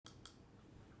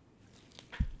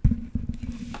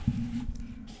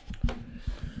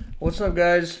What's up,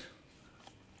 guys?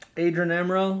 Adrian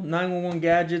Emerald, 911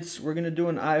 Gadgets. We're gonna do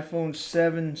an iPhone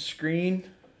 7 screen.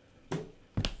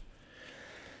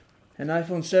 An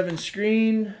iPhone 7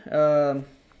 screen, a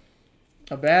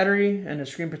battery, and a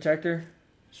screen protector.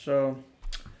 So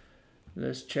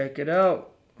let's check it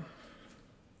out.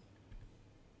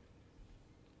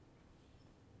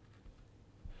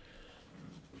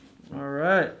 All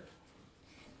right.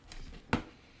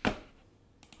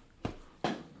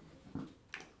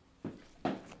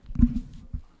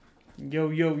 Yo,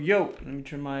 yo, yo. Let me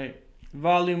turn my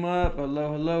volume up.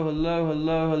 Hello, hello, hello,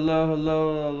 hello, hello,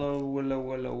 hello, hello,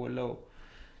 hello, hello, hello.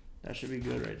 That should be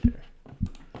good right there.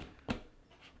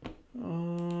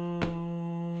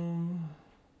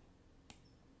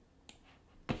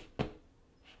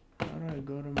 How do I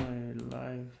go to my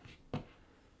live?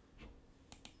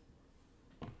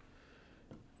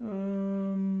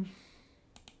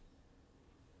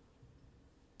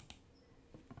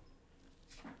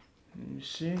 Let me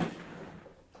see.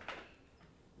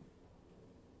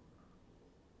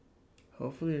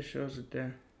 Hopefully it shows it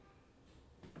there.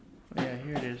 Oh yeah,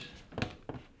 here it is.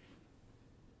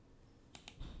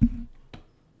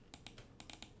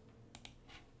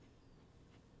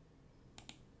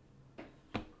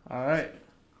 All right,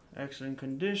 excellent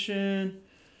condition.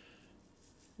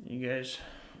 You guys,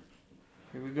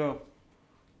 here we go.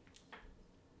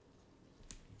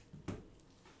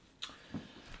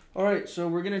 All right, so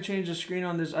we're gonna change the screen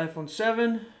on this iPhone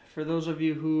 7. For those of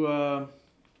you who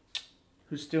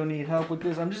still need help with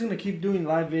this, I'm just gonna keep doing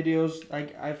live videos.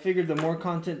 I figured the more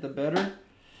content, the better.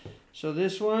 So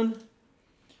this one,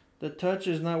 the touch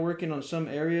is not working on some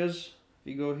areas.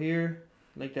 If you go here,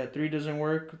 like that 3 doesn't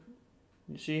work.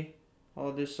 You see,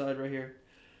 all this side right here.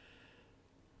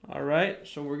 All right,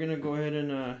 so we're gonna go ahead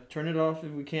and turn it off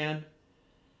if we can.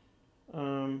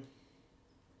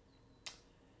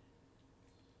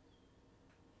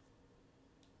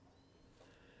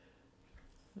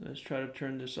 Let's try to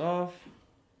turn this off.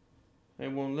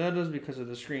 It won't let us because of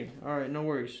the screen. All right, no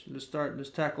worries. Let's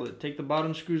tackle it. Take the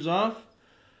bottom screws off.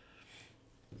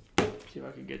 See if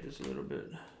I can get this a little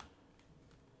bit.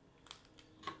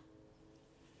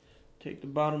 Take the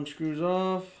bottom screws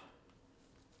off.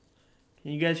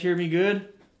 Can you guys hear me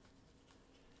good?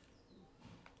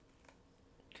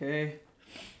 Okay.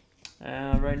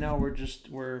 Right now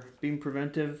we're being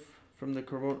preventive from the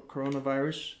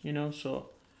coronavirus, you know, so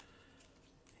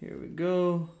here we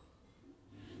go.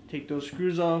 Take those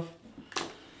screws off.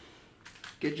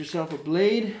 Get yourself a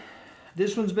blade.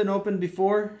 This one's been opened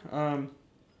before.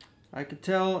 I could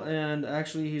tell, and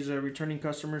actually he's a returning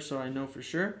customer, so I know for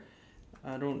sure.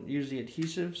 I don't use the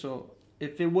adhesive, so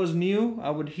if it was new,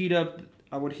 I would heat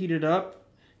it up.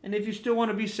 And if you still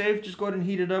want to be safe, just go ahead and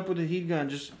heat it up with a heat gun.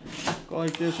 Just go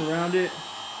like this around it.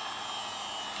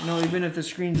 You know, even if the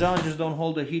screen's on, just don't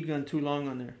hold the heat gun too long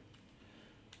on there.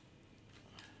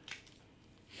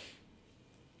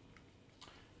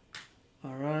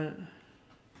 All right.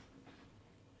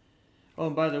 Oh,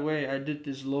 and by the way, I did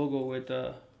this logo with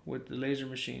the laser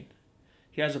machine.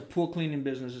 He has a pool cleaning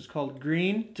business. It's called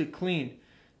Green to Clean.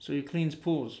 So he cleans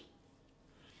pools.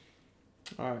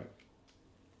 All right.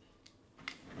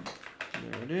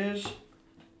 There it is.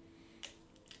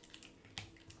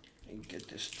 And get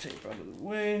this tape out of the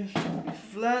way so it'll be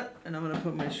flat. And I'm going to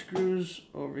put my screws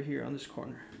over here on this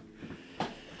corner.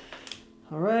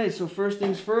 All right, so first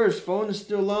things first, phone is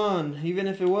still on. Even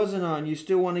if it wasn't on, you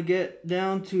still want to get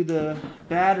down to the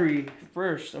battery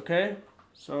first, okay?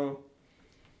 So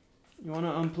you want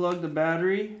to unplug the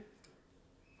battery.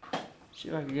 See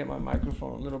if I can get my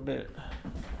microphone a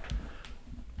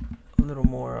little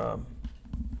more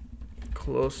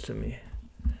close to me.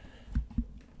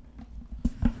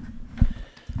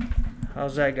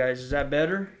 How's that, guys? Is that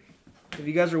better? If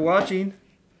you guys are watching,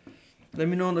 let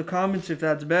me know in the comments if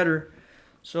that's better.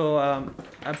 So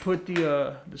I put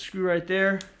the screw right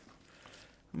there.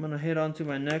 I'm gonna hit onto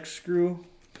my next screw.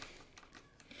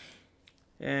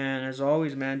 And as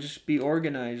always, man, just be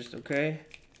organized, okay?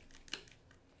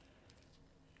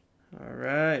 All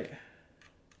right.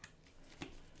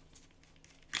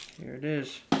 Here it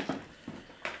is.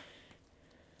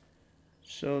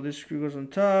 So this screw goes on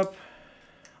top.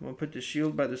 I'm gonna put the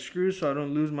shield by the screw so I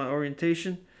don't lose my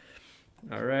orientation.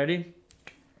 Alrighty.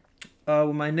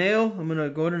 With my nail, I'm gonna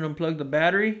go ahead and unplug the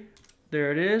battery.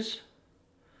 There it is.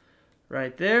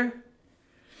 Right there.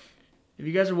 If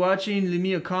you guys are watching, leave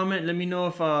me a comment. Let me know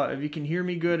if you can hear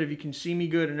me good, if you can see me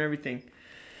good and everything.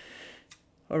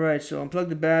 Alright, so unplug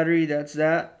the battery. That's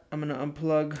that. I'm gonna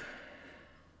unplug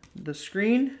the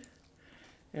screen.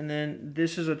 And then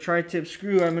this is a tri-tip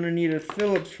screw. I'm gonna need a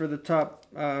Phillips for the top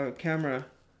camera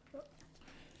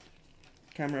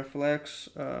camera flex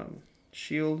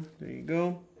shield. There you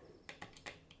go.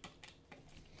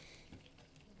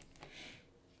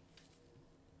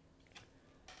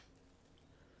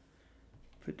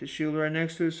 Put the shield right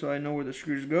next to it so I know where the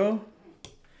screws go.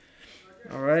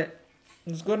 Alright,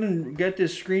 let's go ahead and get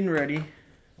this screen ready.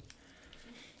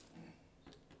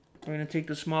 We're going to take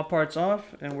the small parts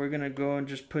off and we're going to go and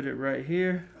just put it right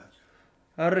here.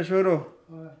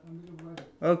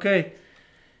 Okay.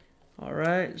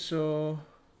 Alright, so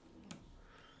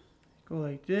go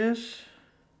like this.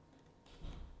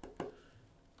 Oh,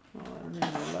 I don't need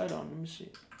the light on. Let me see.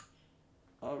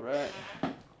 Alright.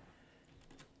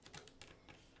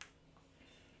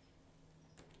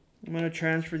 I'm going to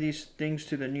transfer these things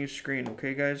to the new screen,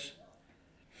 okay guys?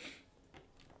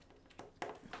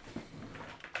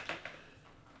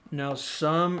 Now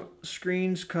some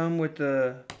screens come with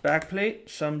the back plate,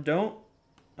 some don't.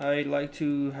 I like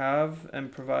to have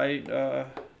and provide the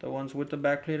ones with the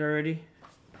back plate already.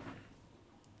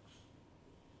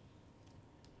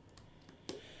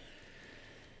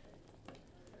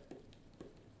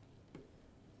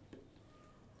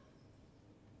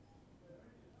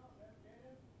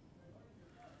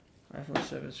 iPhone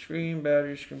 7 screen,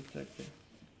 battery, screen protector.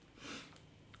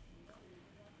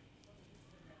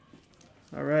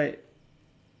 Alright.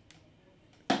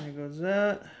 There goes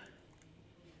that.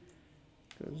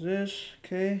 Goes this.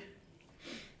 Okay.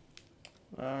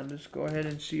 Let's go ahead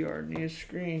and see our new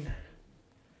screen.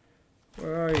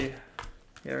 Where are you?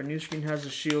 Yeah, our new screen has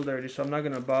a shield already, so I'm not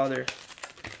going to bother.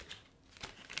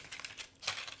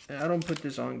 I don't put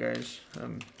this on, guys.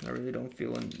 I really don't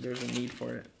feel there's a need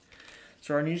for it.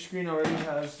 So our new screen already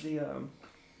has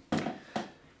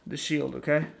the shield,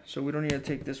 okay? So we don't need to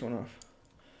take this one off.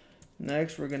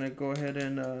 Next, we're gonna go ahead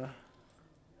and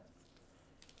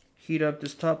heat up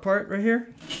this top part right here.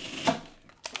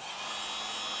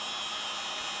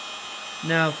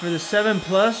 Now for the 7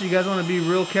 Plus, you guys want to be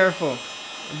real careful.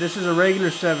 This is a regular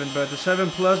 7, but the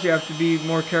 7 Plus, you have to be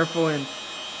more careful and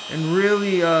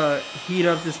really heat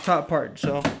up this top part.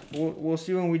 So we'll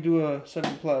see when we do a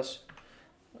 7 Plus.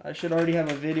 I should already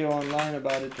have a video online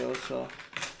about it though, so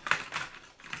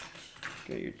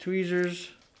get your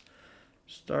tweezers,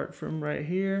 start from right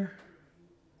here,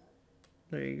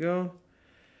 there you go,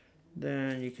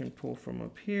 then you can pull from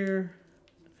up here.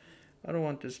 I don't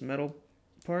want this metal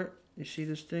part, you see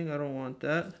this thing, I don't want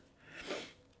that,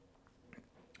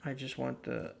 I just want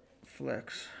the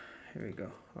flex. Here we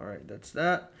go. Alright, that's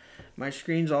that. My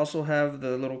screens also have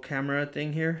the little camera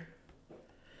thing here,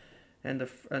 and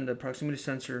the proximity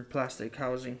sensor plastic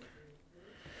housing.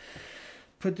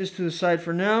 Put this to the side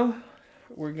for now.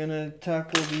 We're gonna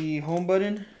tackle the home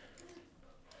button.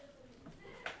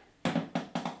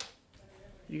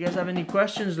 You guys have any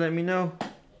questions, let me know.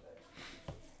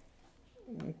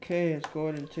 Okay, let's go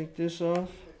ahead and take this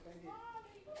off.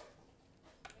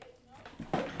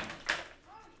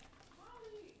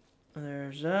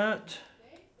 There's that.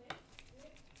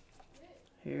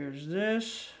 Here's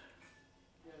this.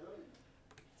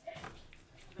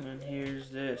 And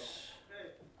here's this.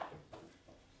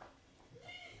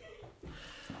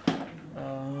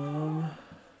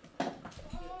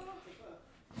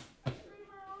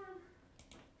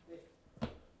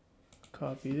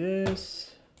 Copy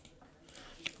this.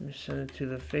 Let me send it to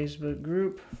the Facebook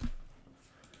group.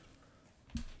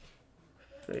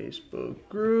 Facebook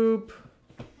group.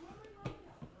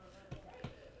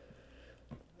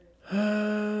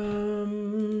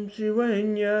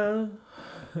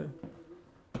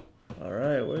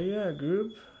 Alright, where you at,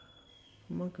 group?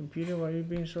 Come on, computer, why are you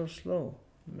being so slow?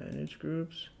 Manage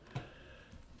groups.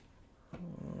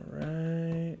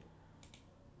 Alright.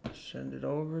 Send it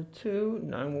over to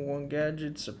 911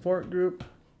 Gadget support group.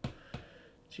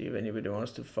 See if anybody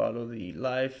wants to follow the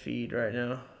live feed right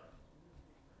now.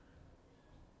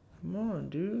 Come on,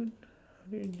 dude.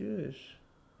 How do you do this?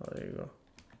 Oh, there you go.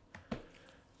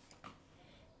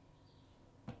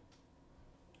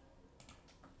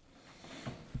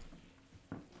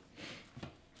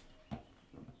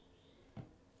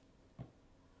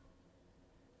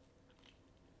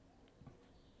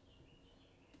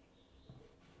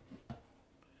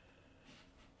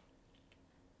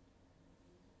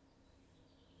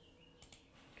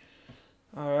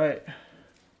 Alright,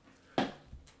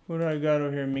 what do I got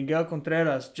over here? Miguel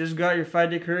Contreras, just got your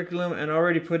 5-day curriculum and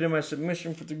already put in my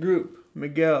submission for the group.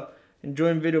 Miguel,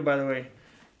 enjoying video by the way.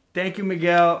 Thank you,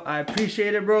 Miguel, I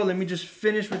appreciate it, bro. Let me just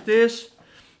finish with this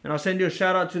and I'll send you a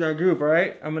shout out to that group,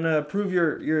 alright? I'm going to approve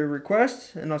your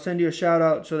request and I'll send you a shout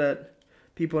out so that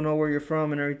people know where you're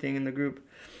from and everything in the group.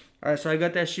 Alright, so I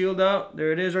got that shield out.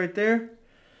 There it is right there.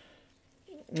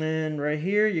 And right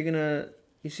here,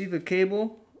 you see the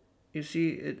cable? you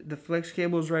see the flex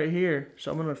cable is right here.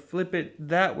 So I'm going to flip it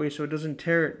that way so it doesn't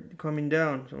tear it coming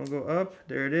down. So I'm going to go up.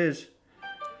 There it is.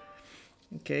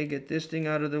 Okay, get this thing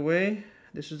out of the way.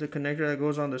 This is the connector that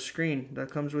goes on the screen,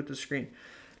 that comes with the screen.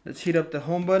 Let's heat up the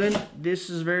home button. This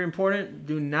is very important.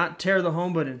 Do not tear the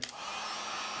home button.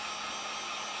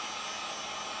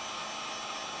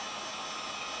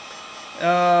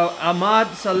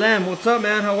 Ahmad Salem, what's up,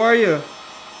 man? How are you?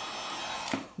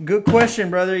 Good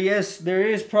question, brother. Yes, there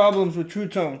is problems with True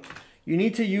Tone. You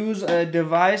need to use a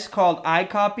device called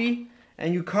iCopy,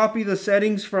 and you copy the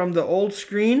settings from the old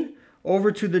screen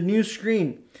over to the new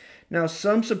screen. Now,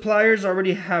 some suppliers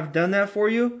already have done that for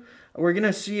you. We're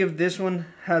gonna see if this one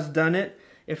has done it.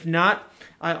 If not,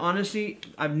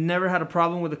 I've never had a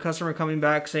problem with a customer coming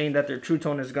back saying that their True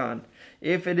Tone is gone.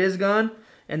 If it is gone,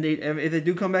 and if they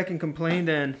do come back and complain,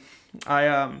 then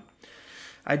I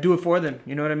do it for them.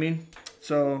 You know what I mean?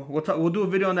 So we'll do a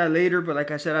video on that later. But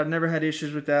like I said, I've never had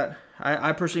issues with that.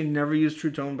 I personally never use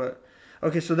True Tone. But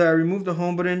okay, so there I removed the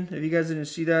home button. If you guys didn't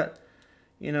see that,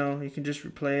 you know, you can just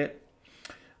replay it.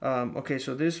 Okay,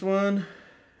 so this one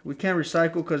we can't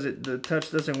recycle because the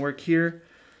touch doesn't work here.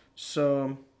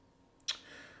 So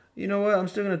you know what? I'm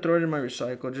still gonna throw it in my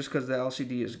recycle just because the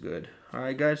LCD is good. All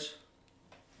right, guys.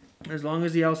 As long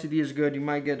as the LCD is good, you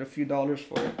might get a few dollars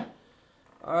for it.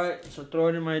 Alright, so throw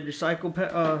it in my recycle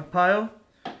pile.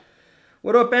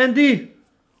 What up, Andy?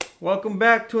 Welcome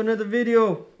back to another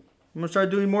video. I'm going to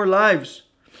start doing more lives.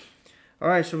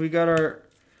 Alright, so we got our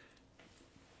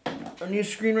new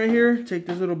screen right here. Take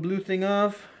this little blue thing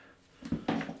off.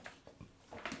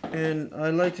 And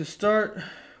I like to start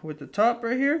with the top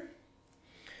right here.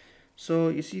 So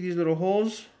you see these little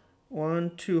holes?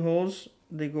 1, 2 holes.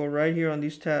 They go right here on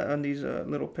these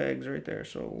little pegs right there.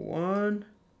 So 1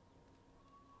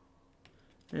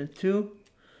 and 2.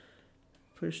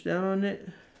 Push down on it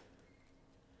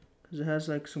because it has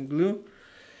like some glue.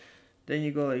 Then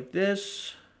you go like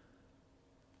this.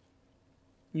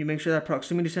 You make sure that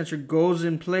proximity sensor goes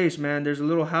in place, man. There's a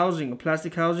little housing, a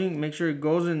plastic housing. Make sure it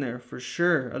goes in there for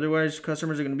sure. Otherwise,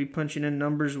 customers are going to be punching in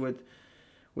numbers with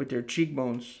their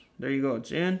cheekbones. There you go.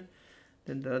 It's in.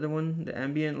 Then the other one, the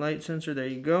ambient light sensor, there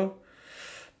you go.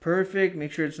 Perfect.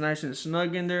 Make sure it's nice and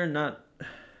snug in there, not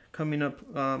coming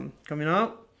up, coming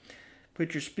out.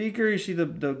 Put your speaker, you see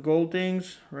the gold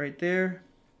things right there.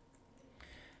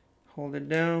 Hold it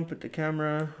down, put the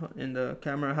camera in the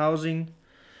camera housing.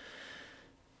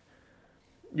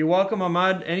 You're welcome,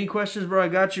 Ahmad. Any questions, bro? I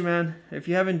got you, man. If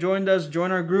you haven't joined us,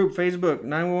 join our group, Facebook,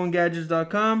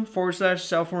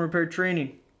 911gadgets.com/cellphone repair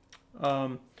training.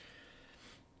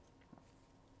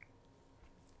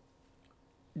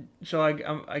 So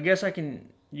I guess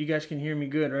you guys can hear me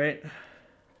good, right?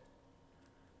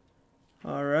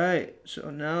 All right,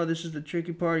 so now this is the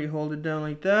tricky part. You hold it down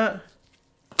like that.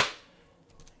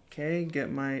 Okay,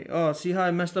 get my, oh, see how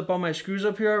I messed up all my screws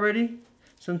up here already?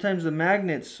 Sometimes the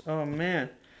magnets, oh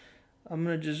man. I'm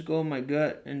gonna just go in my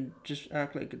gut and just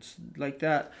act like it's like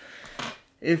that.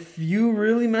 If you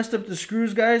really messed up the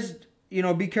screws, guys, you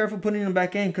know, be careful putting them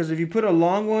back in, because if you put a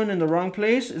long one in the wrong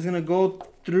place, it's gonna go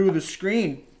through the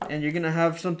screen and you're gonna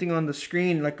have something on the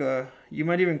screen, like you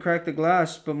might even crack the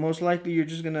glass, but most likely you're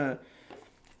just gonna,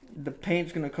 the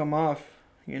paint's gonna come off,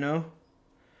 you know.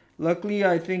 Luckily,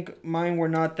 I think mine were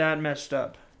not that messed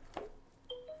up.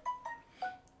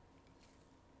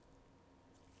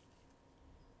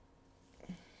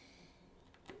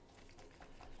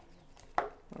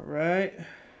 All right.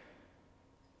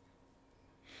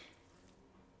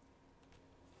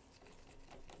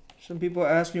 Some people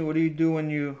ask me, what do you do when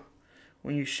you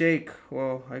shake?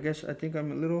 Well, I think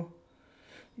I'm a little,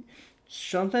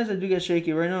 sometimes I do get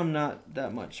shaky. Right now I'm not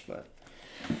that much, but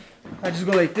I just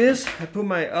go like this. I put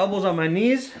my elbows on my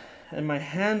knees and my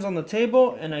hands on the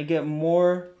table, and I get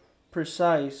more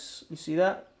precise. You see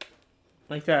that?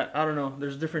 Like that. I don't know.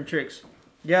 There's different tricks.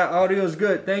 Yeah, audio is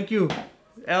good. Thank you.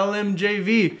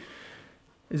 LMJV.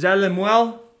 Is that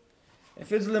Lemuel?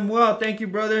 If it's Lemuel, thank you,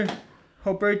 brother.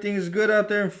 Hope everything is good out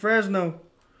there in Fresno.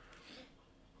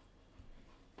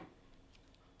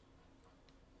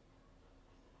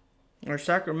 Or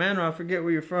Sacramento. I forget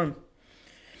where you're from.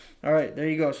 Alright, there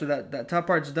you go. So that top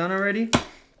part's done already.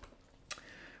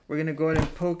 We're going to go ahead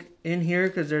and poke in here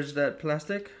because there's that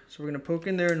plastic. So we're going to poke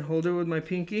in there and hold it with my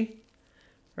pinky.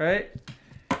 Right?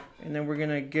 And then we're going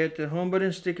to get the home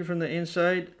button, stick it from the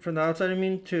inside, from the outside, I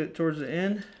mean, towards the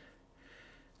end.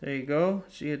 There you go.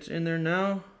 See, it's in there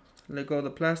now. Let go of the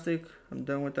plastic. I'm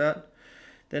done with that.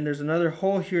 Then there's another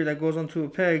hole here that goes onto a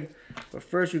peg. But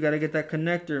first, you got to get that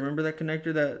connector. Remember that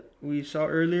connector that we saw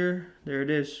earlier? There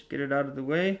it is. Get it out of the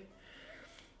way.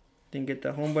 Then get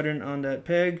the home button on that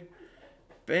peg.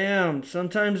 Bam.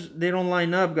 Sometimes they don't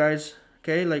line up, guys.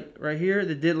 Okay, like right here,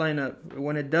 they did line up.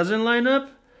 When it doesn't line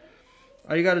up,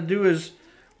 all you got to do is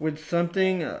with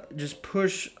something, just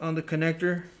push on the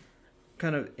connector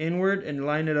kind of inward and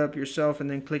line it up yourself and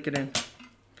then click it in.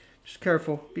 Just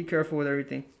careful. Be careful with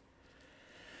everything.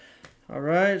 All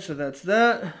right, so that's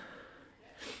that.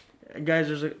 Guys,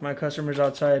 there's my customer's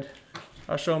outside.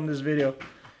 I'll show him this video.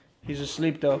 He's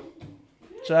asleep though.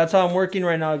 So that's how I'm working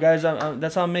right now, guys.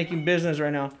 That's how I'm making business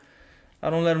right now. I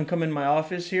don't let them come in my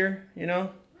office here, you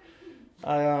know.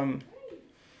 I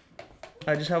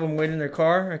just have them wait in their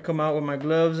car. I come out with my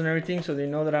gloves and everything so they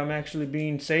know that I'm actually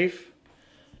being safe,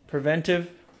 preventive,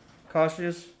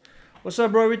 cautious. What's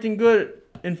up, bro? Everything good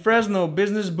in Fresno?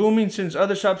 Business booming since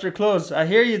other shops are closed. I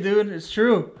hear you, dude. It's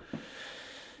true.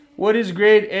 What is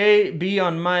grade A, B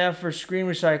on Maya for screen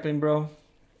recycling, bro?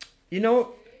 You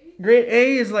know, grade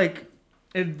A is like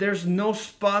if there's no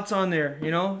spots on there,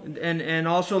 you know, and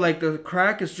also like the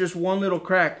crack is just one little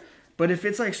crack. But if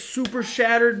it's like super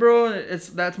shattered, bro,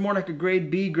 that's more like a grade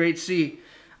B, grade C.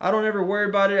 I don't ever worry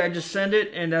about it. I just send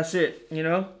it and that's it, you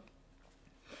know.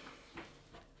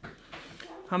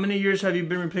 How many years have you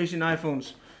been replacing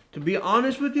iPhones? To be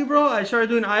honest with you, bro, I started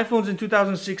doing iPhones in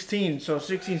 2016. So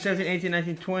 16, 17, 18,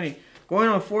 19, 20. Going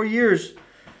on 4 years.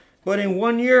 But in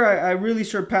 1 year, I really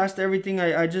surpassed everything.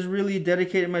 I just really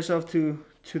dedicated myself to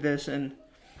this. And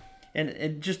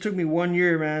it just took me 1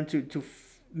 year, man, to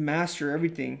master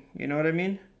everything. You know what I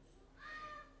mean?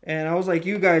 And I was like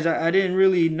you guys. I didn't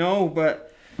really know,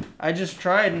 but I just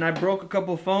tried. And I broke a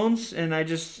couple phones. And I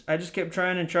just kept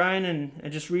trying and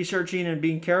just researching and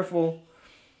being careful.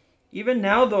 Even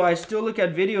now, though, I still look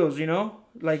at videos, you know?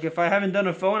 Like, if I haven't done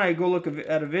a phone, I go look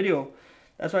at a video.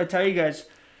 That's why I tell you guys.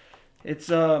 It's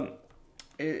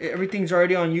everything's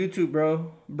already on YouTube,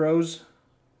 bro. Bros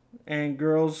and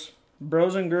girls.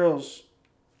 Bros and girls.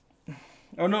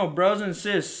 Oh no, bros and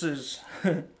sis.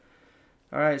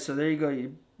 Alright, so there you go.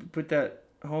 You put that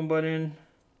home button.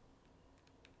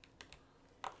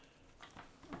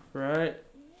 Right.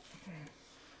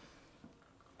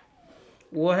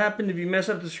 What happened if you mess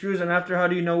up the screws, and after how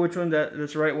do you know which one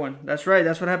that's the right one? That's right.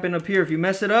 That's what happened up here. If you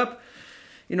mess it up,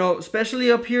 you know, especially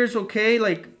up here, it's okay.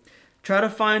 Like, try to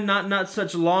find not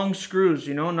such long screws,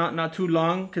 you know, not too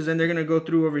long, because then they're gonna go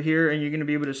through over here and you're gonna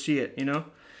be able to see it, you know.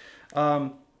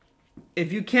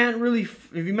 If you can't really,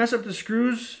 if you mess up the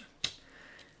screws,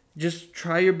 just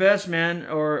try your best, man,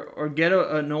 or get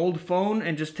an old phone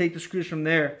and just take the screws from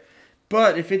there.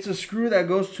 But if it's a screw that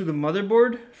goes to the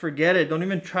motherboard, forget it. Don't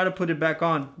even try to put it back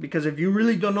on, because if you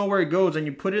really don't know where it goes and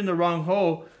you put it in the wrong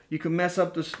hole, you can mess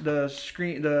up the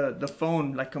screen, the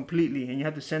phone, like completely, and you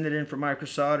have to send it in for micro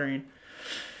soldering.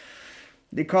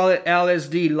 They call it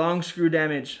LSD, long screw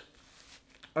damage.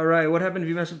 All right, what happened if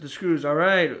you mess up the screws? All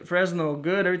right, Fresno,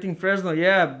 good, everything Fresno.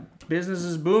 Yeah, business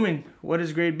is booming. What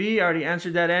is grade B? I already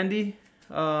answered that, Andy.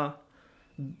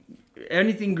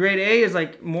 Anything grade A is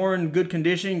like more in good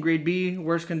condition. Grade B,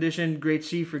 worse condition. Grade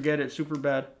C, forget it, super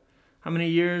bad. How many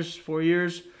years? 4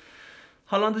 years.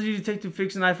 How long does it usually take to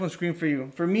fix an iPhone screen for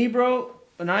you? For me, bro,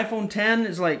 an iPhone 10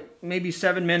 is like maybe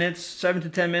 7 minutes, 7 to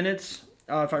 10 minutes.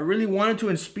 If I really wanted to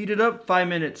and speed it up, 5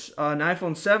 minutes. An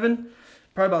iPhone 7,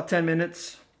 probably about 10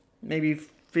 minutes, maybe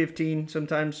 15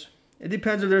 sometimes. It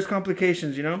depends if there's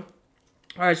complications, you know.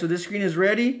 All right, so this screen is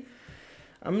ready.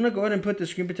 I'm gonna go ahead and put the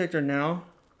screen protector now.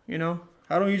 You know,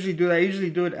 I don't usually do that. I usually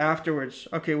do it afterwards.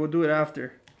 Okay, we'll do it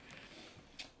after.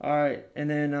 All right, and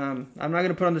then I'm not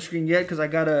gonna put on the screen yet because I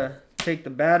gotta take the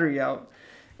battery out.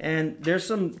 And there's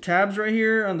some tabs right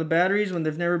here on the batteries when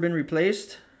they've never been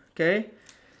replaced. Okay,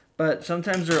 but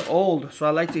sometimes they're old, so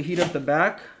I like to heat up the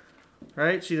back.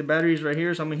 Right, see the batteries right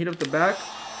here, so I'm gonna heat up the back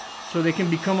so they can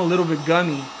become a little bit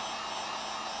gummy.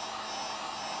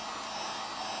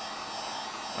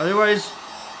 Otherwise,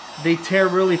 they tear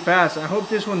really fast. I hope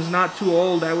this one's not too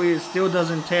old. That way it still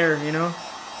doesn't tear, you know.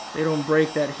 They don't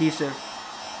break that adhesive.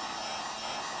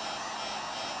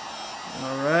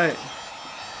 Alright.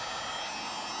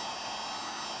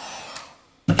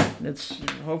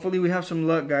 Hopefully we have some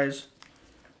luck, guys.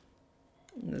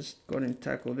 Let's go ahead and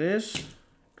tackle this.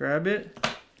 Grab it.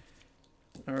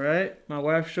 Alright. My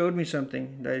wife showed me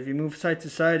something. That if you move side to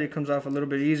side, it comes off a little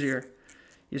bit easier.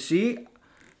 You see?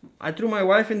 I threw my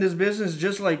wife in this business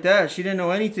just like that. She didn't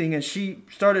know anything, and she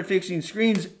started fixing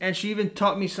screens, and she even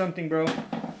taught me something, bro.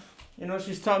 You know,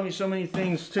 she's taught me so many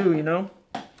things too, you know.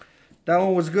 That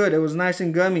one was good. It was nice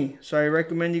and gummy. So I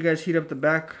recommend you guys heat up the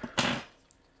back,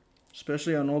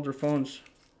 especially on older phones.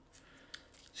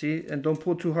 See, and don't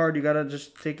pull too hard. You gotta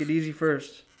just take it easy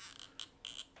first.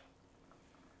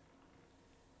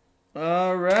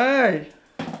 All right.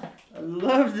 I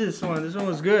love this one. This one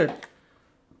was good.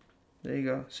 There you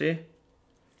go. See?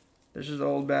 This is the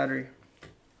old battery.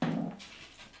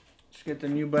 Let's get the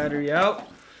new battery out.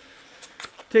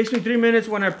 Takes me 3 minutes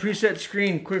when I preset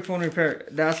screen. Quick phone repair.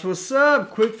 That's what's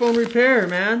up. Quick phone repair,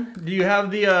 man. Do you have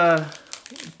the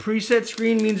preset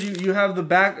screen? Means you have the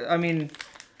back. I mean,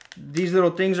 these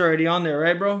little things are already on there,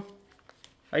 right, bro?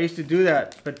 I used to do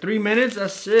that. But 3 minutes?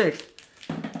 That's sick.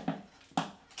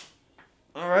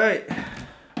 Alright.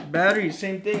 Battery,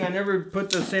 same thing. I never put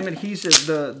the same adhesive,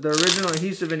 the original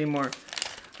adhesive anymore.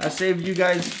 I saved you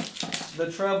guys the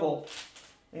trouble.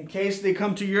 In case they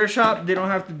come to your shop, they don't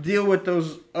have to deal with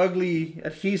those ugly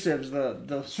adhesives,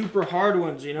 the super hard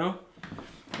ones, you know?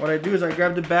 What I do is I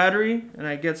grab the battery and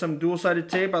I get some dual-sided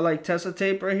tape. I like Tessa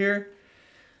tape right here.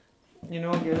 You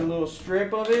know, get a little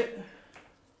strip of it.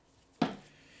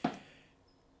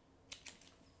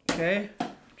 Okay,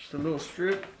 just a little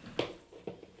strip.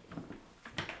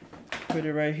 Put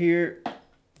it right here.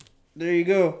 There you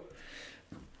go.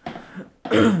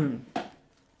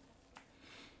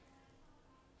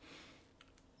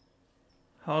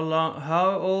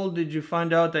 How old did you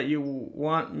find out that you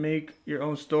make your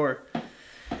own store?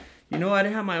 You know, I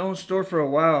didn't have my own store for a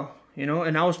while, you know,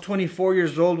 and I was 24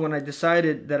 years old when I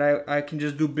decided that I can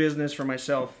just do business for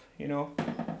myself, you know.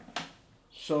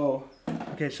 So,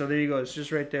 okay, so there you go. It's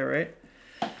just right there, right?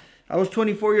 I was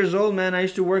 24 years old, man. I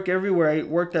used to work everywhere. I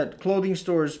worked at clothing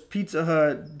stores, Pizza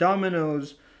Hut,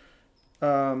 Domino's,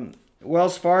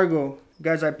 Wells Fargo.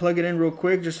 Guys, I plug it in real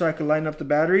quick just so I could line up the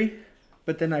battery.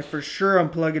 But then I for sure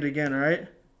unplug it again, alright?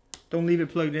 Don't leave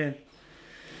it plugged in.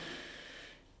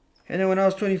 And then when I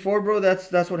was 24, bro,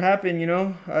 that's what happened, you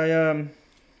know?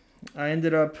 I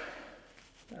ended up,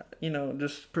 you know,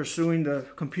 just pursuing the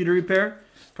computer repair.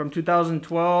 From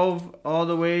 2012 all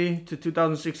the way to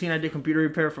 2016, I did computer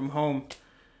repair from home.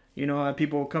 You know,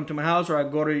 people would come to my house, or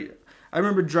I'd go to... I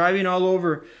remember driving all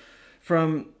over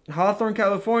from Hawthorne,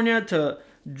 California to...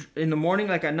 In the morning,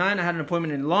 like at 9, I had an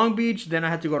appointment in Long Beach. Then I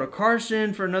had to go to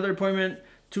Carson for another appointment,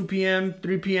 2 p.m.,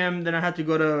 3 p.m. Then I had to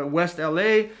go to West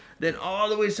LA. Then all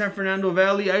the way to San Fernando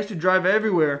Valley. I used to drive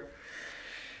everywhere.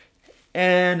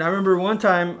 And I remember one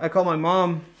time, I called my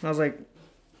mom. I was like,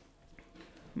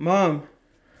 Mom...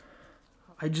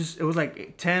 it was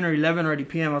like 10 or 11 already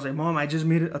p.m. I was like, Mom, I just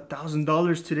made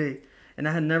 $1,000 today. And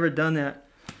I had never done that.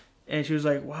 And she was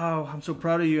like, wow, I'm so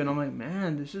proud of you. And I'm like,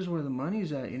 man, this is where the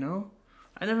money's at, you know?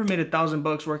 I never made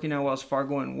 $1,000 working at Wells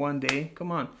Fargo in one day.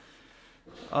 Come on.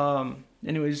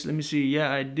 Anyways, let me see.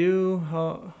 Yeah, I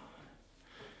do.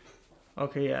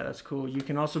 Okay, yeah, that's cool. You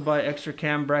can also buy extra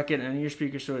cam bracket and ear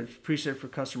speaker, so it's preset for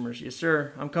customers. Yes,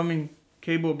 sir. I'm coming.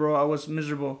 Cable, bro. I was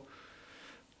miserable.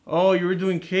 Oh, you were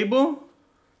doing cable?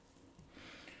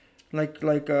 Like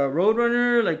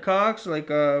Roadrunner, like Cox, like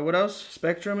what else?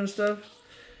 Spectrum and stuff.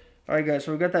 All right, guys.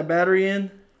 So we got that battery in.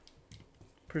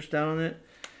 Push down on it.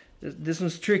 This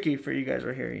one's tricky for you guys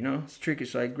right here. You know, it's tricky.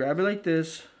 So I grab it like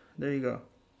this. There you go.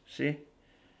 See?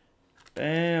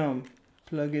 Bam.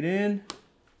 Plug it in.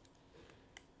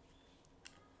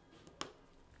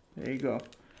 There you go.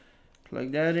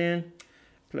 Plug that in.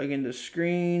 Plug in the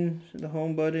screen. The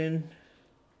home button.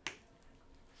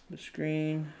 The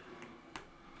screen.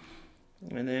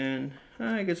 And then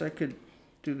I guess I could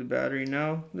do the battery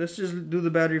now. Let's just do the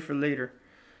battery for later,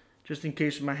 just in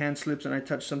case my hand slips and I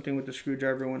touch something with the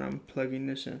screwdriver when I'm plugging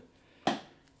this in.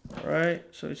 Alright,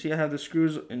 so you see I have the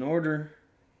screws in order.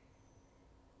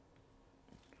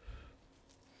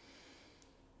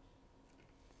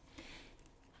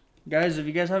 Guys, if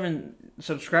you guys haven't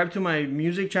subscribed to my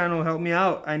music channel, help me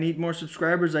out. I need more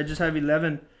subscribers. I just have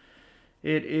 11.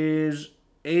 It is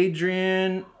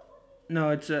Adrian...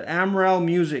 No, it's Amrel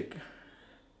Music.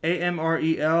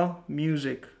 A-M-R-E-L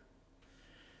Music.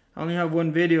 I only have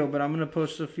one video, but I'm going to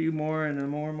post a few more and then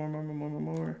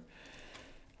more.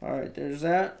 Alright, there's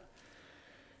that.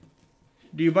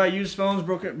 Do you buy used phones,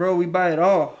 broken? Bro, we buy it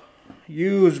all.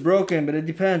 Used, broken, but it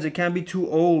depends. It can't be too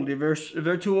old. If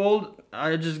they're too old,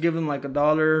 I just give them like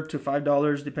 $1 to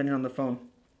 $5 depending on the phone.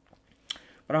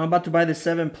 But I'm about to buy the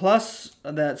 7 Plus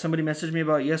that somebody messaged me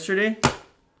about yesterday.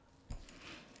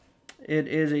 It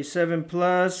is a 7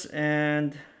 Plus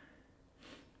and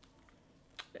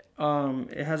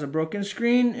it has a broken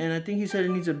screen, and I think he said it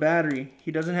needs a battery.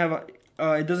 He doesn't have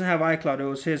it doesn't have iCloud. It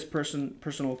was his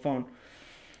personal phone.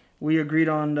 We agreed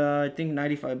on I think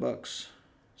 $95.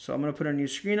 So I'm gonna put a new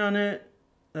screen on it.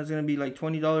 That's gonna be like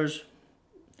 $20.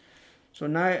 So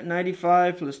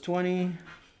 95 plus 20.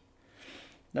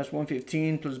 That's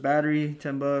 115 plus battery,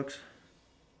 $10.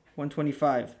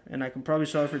 125, and I can probably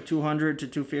sell it for 200 to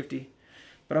 250.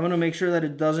 But I'm gonna make sure that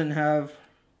it doesn't have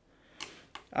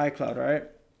iCloud. All right.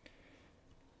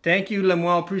 Thank you,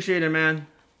 Lemuel. Appreciate it, man.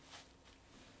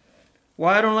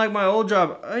 Why I don't like my old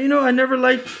job? You know, I never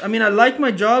liked. I mean, I like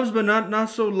my jobs, but not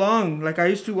so long. Like I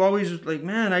used to always like,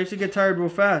 man, I used to get tired real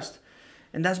fast,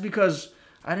 and that's because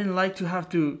I didn't like to have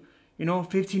to,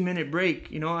 15-minute break.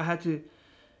 You know, I had to.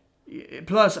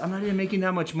 Plus, I'm not even making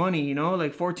that much money. You know,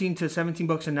 like 14 to 17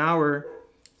 bucks an hour.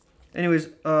 Anyways,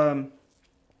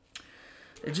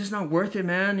 it's just not worth it,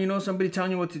 man. You know, somebody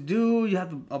telling you what to do. You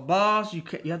have a boss. You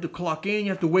have to clock in. You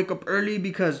have to wake up early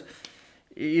because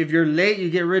if you're late, you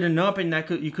get written up, and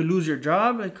you could lose your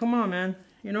job. Like, come on, man.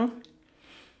 You know.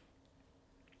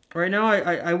 Right now,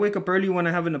 I wake up early when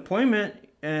I have an appointment,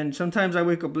 and sometimes I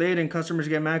wake up late, and customers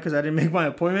get mad because I didn't make my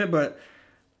appointment.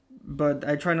 But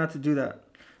I try not to do that.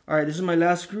 All right, this is my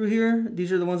last screw here.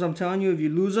 These are the ones I'm telling you. If you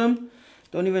lose them,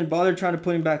 don't even bother trying to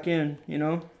put them back in. You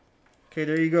know. Okay,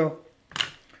 there you go.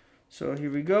 So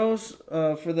here we go.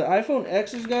 For the iPhone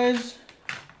X's, guys,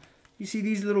 you see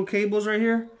these little cables right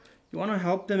here? You want to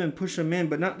help them and push them in,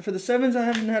 but not for the 7s. I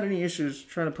haven't had any issues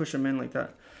trying to push them in like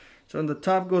that. So the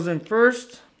top goes in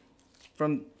first,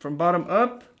 from bottom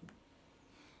up.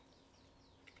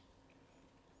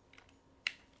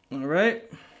 All right.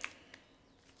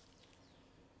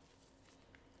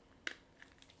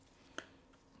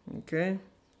 Okay.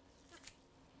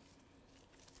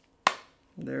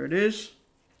 There it is.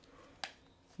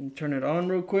 And turn it on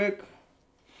real quick,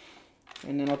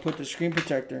 and then I'll put the screen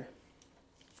protector.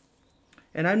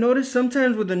 And I noticed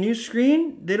sometimes with the new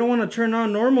screen, they don't want to turn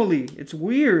on normally. It's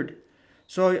weird.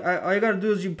 So all you gotta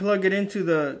do is you plug it into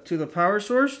the power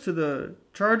source, to the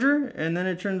charger, and then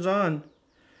it turns on.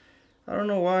 I don't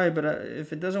know why, but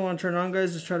if it doesn't want to turn on,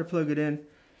 guys, just try to plug it in.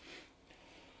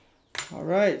 All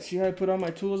right, see how I put all my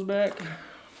tools back?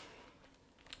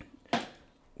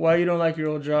 Why you don't like your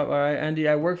old job? All right, Andy,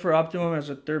 I work for Optimum as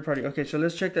a third party. Okay, so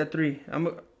let's check that 3.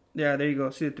 Yeah, there you go.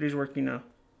 See, the 3's working now.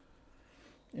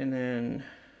 And then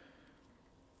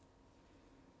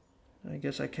I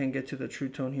guess I can't get to the True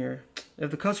Tone here. If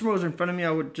the customer was in front of me,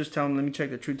 I would just tell him, let me check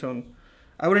the True Tone.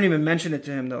 I wouldn't even mention it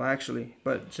to him though, actually.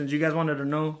 But since you guys wanted to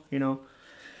know, you know.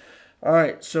 All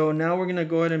right, so now we're gonna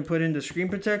go ahead and put in the screen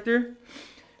protector.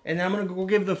 And then I'm going to go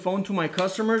give the phone to my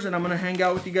customers, and I'm going to hang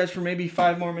out with you guys for maybe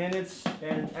 5 more minutes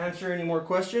and answer any more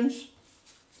questions.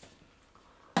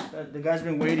 The guy's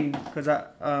been waiting because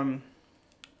alright,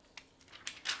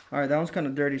 that one's kind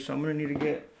of dirty, so I'm going to need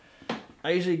to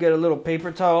I usually get a little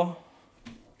paper towel,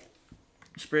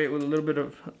 spray it with a little bit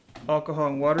of alcohol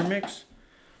and water mix.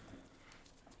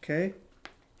 Okay.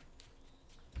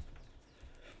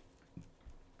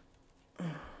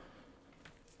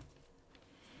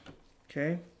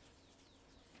 Okay.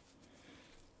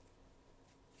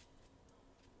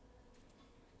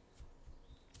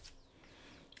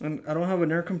 And I don't have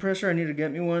an air compressor. I need to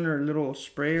get me one, or a little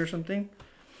spray or something,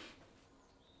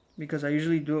 because I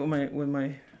usually do it with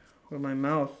my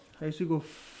mouth. I used to go.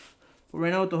 But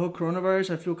right now with the whole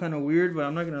coronavirus, I feel kind of weird. But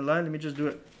I'm not gonna lie. Let me just do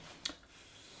it.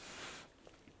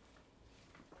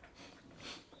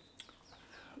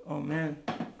 Oh man,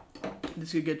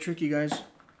 this could get tricky, guys.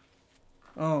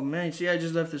 Oh man, see, I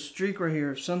just left a streak right here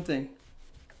of something.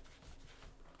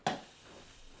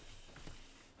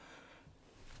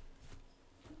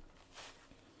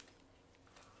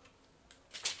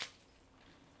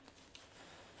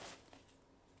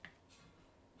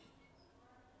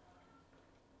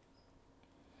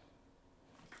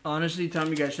 Honestly, tell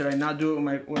me, guys, should I not do it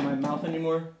with my mouth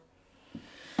anymore?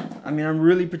 I mean, I'm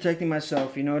really protecting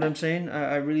myself. You know what I'm saying?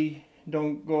 I really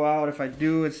don't go out. If I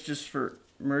do, it's just for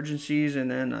emergencies,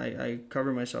 and then I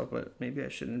cover myself. But maybe I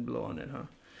shouldn't blow on it, huh?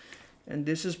 And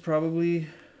this is probably.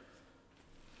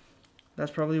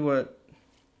 That's probably what.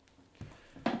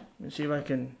 Let's see if I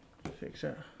can fix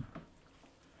that.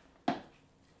 All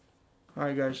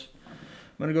right, guys.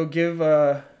 I'm gonna go give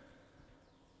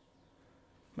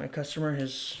my customer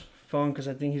his phone because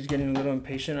I think he's getting a little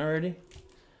impatient already.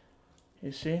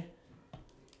 You see?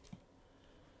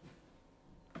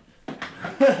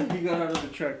 He got out of the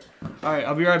truck. All right,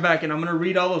 I'll be right back, and I'm gonna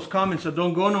read all those comments, so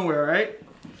don't go nowhere. All right?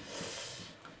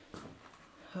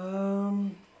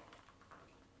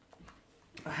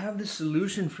 I have the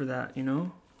solution for that, you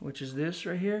know, which is this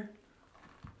right here.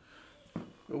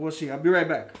 But we'll see. I'll be right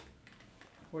back.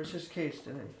 Where's his case?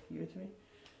 Did I give it to me?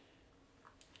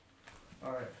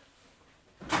 All right.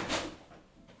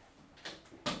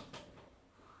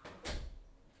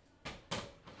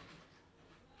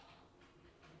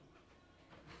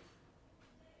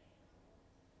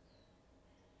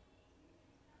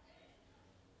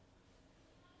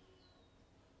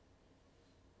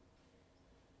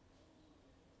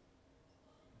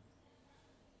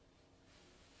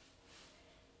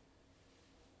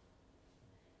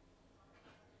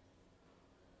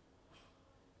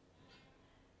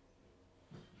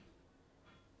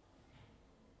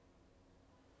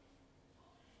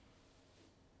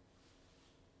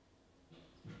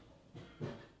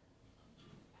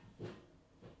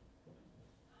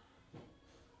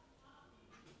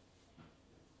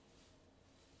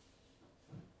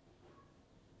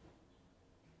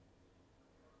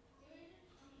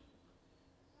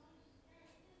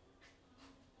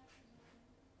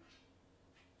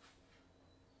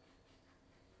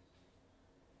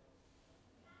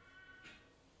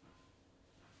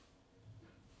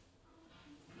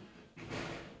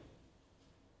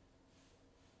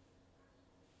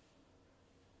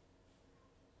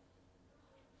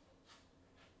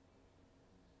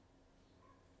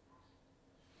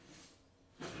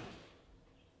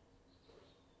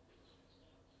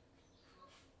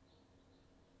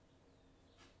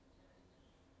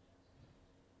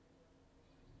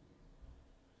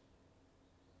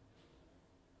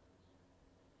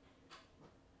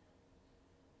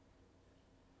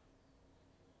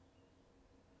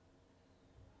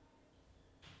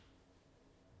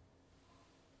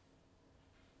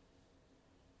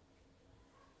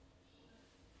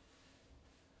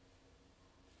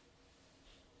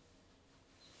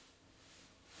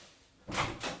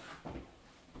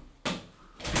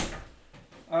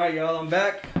 Alright, y'all, I'm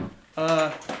back.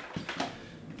 Let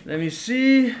me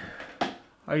see.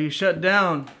 Are you shut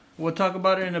down? We'll talk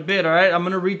about it in a bit, alright? I'm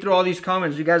gonna read through all these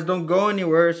comments. You guys don't go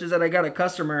anywhere. It's just that I got a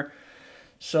customer.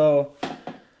 So,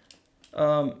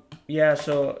 yeah,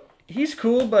 so he's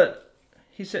cool, but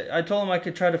he said, I told him I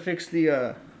could try to fix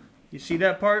the, you see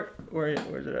that part?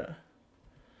 Where's it at?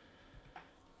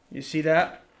 You see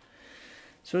that?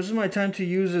 So this is my time to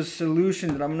use a solution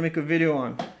that I'm gonna make a video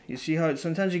on. You see how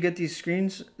sometimes you get these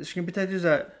screens, the screen protectors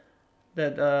that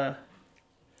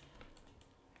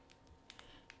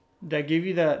give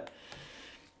you that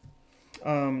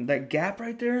that gap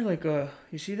right there, like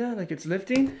you see that, like it's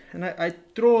lifting, and I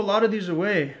throw a lot of these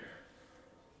away.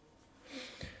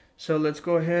 So let's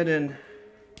go ahead and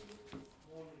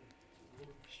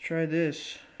let's try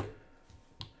this.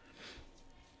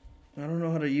 I don't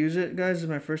know how to use it, guys. This is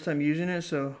my first time using it,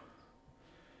 so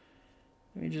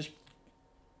let me just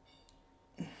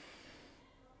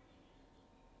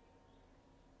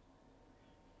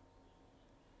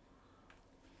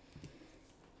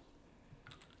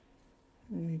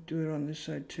do it on this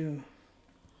side too.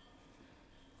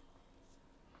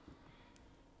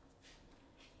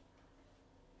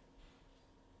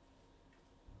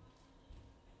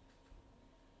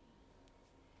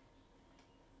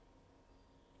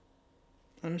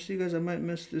 Honestly, guys, I might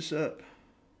mess this up.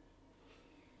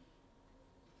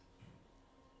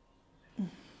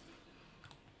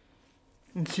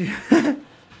 Let's see.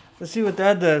 Let's see what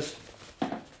that does.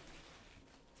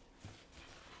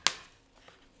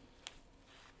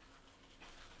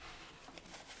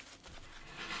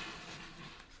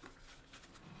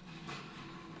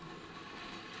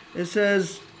 It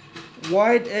says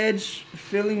wide edge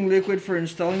filling liquid for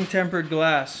installing tempered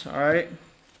glass. All right.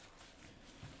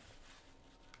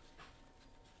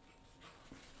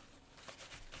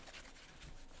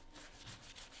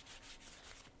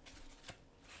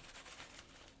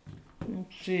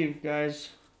 Let's see, guys.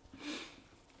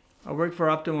 I work for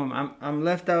Optimum. I'm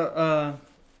left out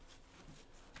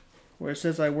where it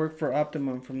says I work for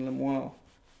Optimum from Lemuel.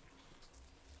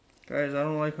 Guys, I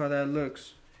don't like how that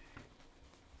looks.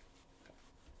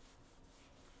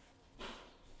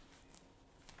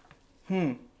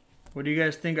 What do you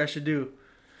guys think I should do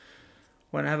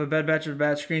when I have a bad batch of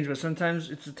bad screens? But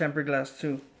sometimes it's a tempered glass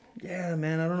too. Yeah,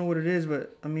 man, I don't know what it is,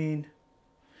 but I mean,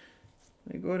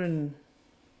 let me go ahead and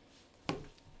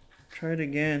try it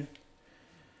again.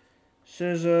 It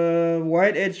says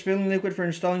wide edge filling liquid for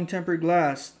installing tempered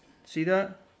glass. See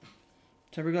that?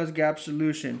 Tempered glass gap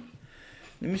solution.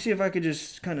 Let me see if I could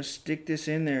just kind of stick this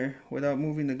in there without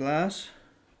moving the glass.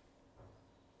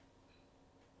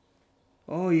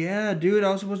 Oh yeah, dude,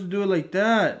 I was supposed to do it like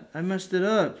that. I messed it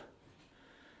up.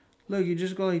 Look, you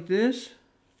just go like this,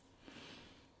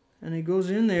 and it goes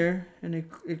in there, and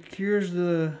it cures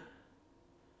the...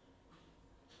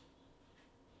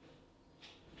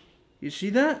 You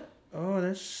see that? Oh,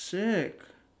 that's sick.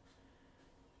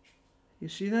 You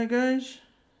see that, guys?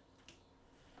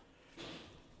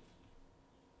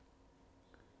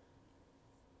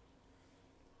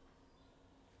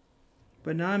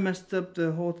 But now I messed up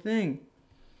the whole thing.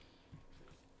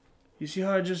 You see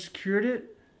how I just cured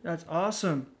it? That's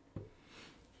awesome.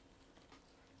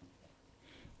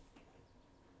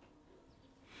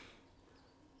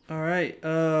 Alright,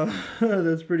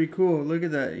 that's pretty cool. Look at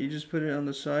that. You just put it on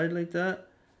the side like that,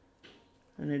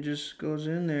 and it just goes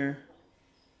in there.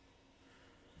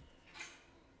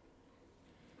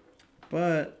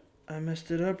 But I messed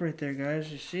it up right there,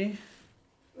 guys. You see?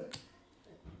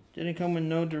 Didn't come with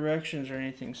no directions or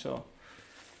anything, so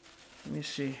let me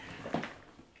see.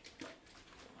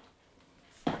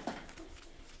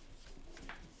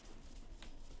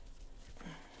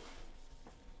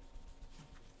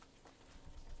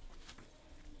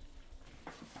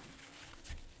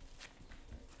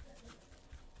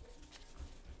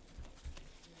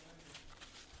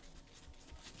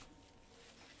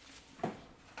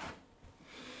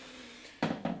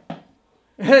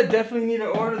 Definitely need to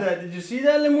order that. Did you see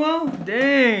that, Lemuel?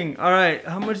 Dang. Alright,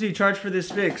 how much do you charge for this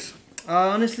fix?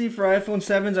 Honestly, for iPhone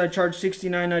 7s, I charge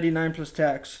 $69.99 plus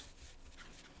tax.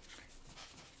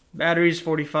 Batteries,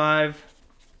 $45.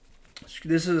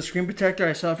 This is a screen protector.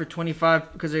 I sell it for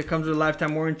 $25 because it comes with a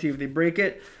lifetime warranty. If they break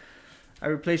it, I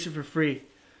replace it for free.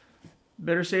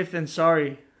 Better safe than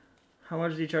sorry. How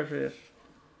much do you charge for this?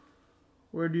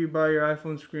 Where do you buy your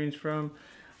iPhone screens from?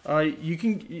 You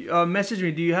can message me.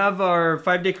 Do you have our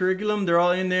 5-day curriculum? They're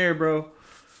all in there, bro.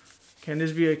 Can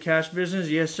this be a cash business?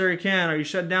 Yes, sir, it can. Are you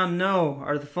shut down? No.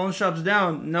 Are the phone shops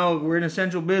down? No. We're an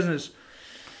essential business.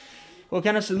 What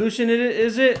kind of solution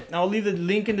is it? I'll leave the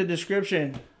link in the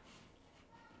description.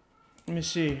 Let me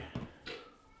see.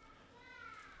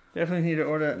 Definitely need to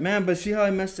order that. Man, but see how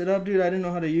I messed it up, dude? I didn't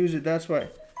know how to use it. That's why.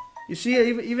 You see,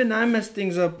 even I mess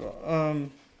things up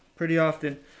pretty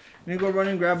often. Let me go run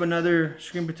and grab another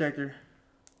screen protector.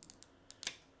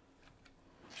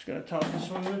 Just gonna toss this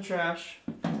one in the trash.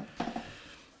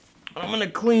 I'm gonna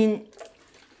clean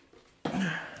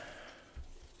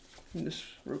this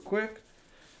real quick.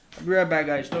 I'll be right back,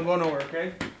 guys. Don't go nowhere,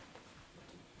 okay?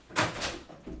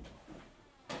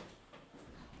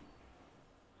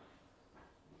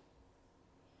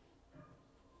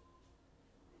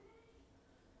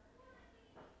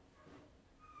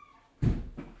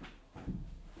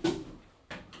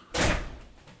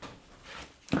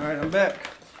 Alright, I'm back.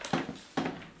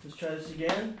 Let's try this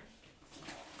again.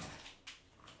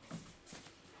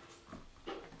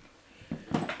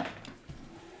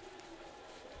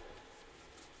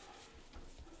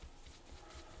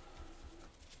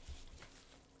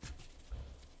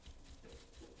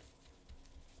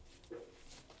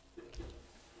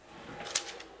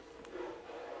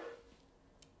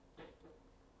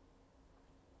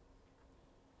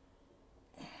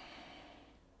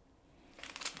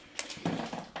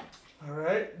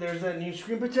 Alright, there's that new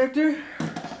screen protector.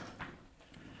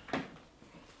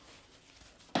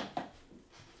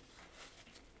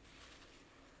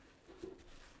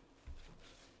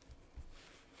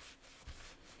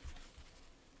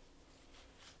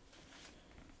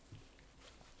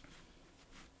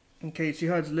 Okay, see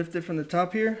how it's lifted from the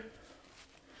top here?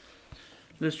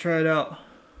 Let's try it out.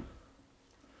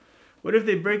 What if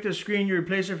they break the screen, you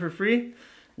replace it for free?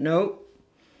 Nope.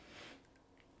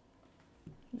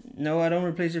 No, I don't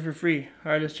replace it for free.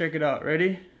 Alright, let's check it out.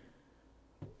 Ready?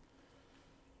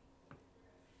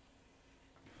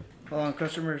 Hold on,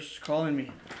 customer's calling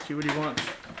me. See what he wants.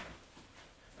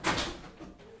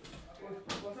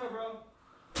 What's up, bro?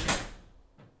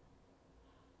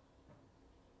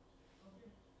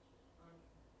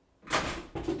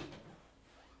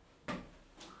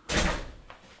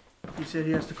 He said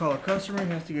he has to call a customer. He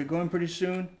has to get going pretty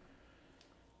soon.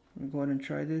 Let me go ahead and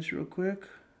try this real quick.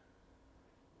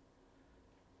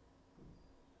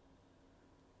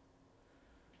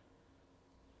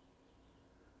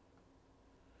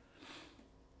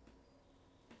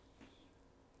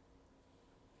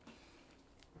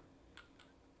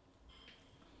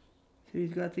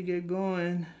 He's got to get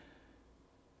going.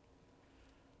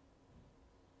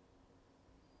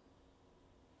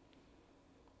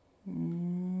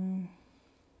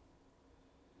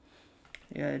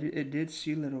 Yeah, it did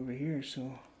seal it over here,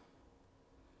 so.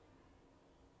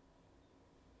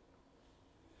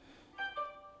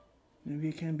 Maybe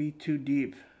it can't be too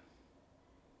deep.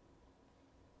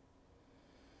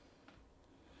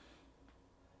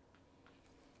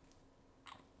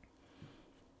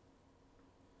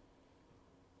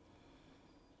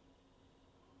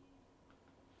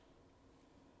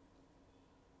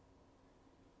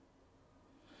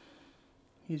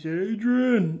 He said,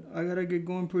 Adrian, I gotta get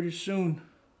going pretty soon.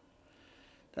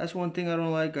 That's one thing I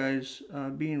don't like, guys.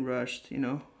 Being rushed, you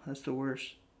know, that's the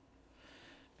worst.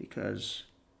 Because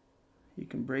you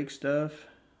can break stuff.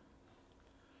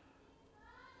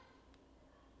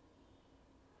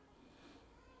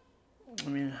 I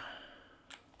mean,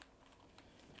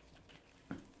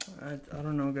 I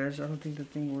don't know, guys. I don't think the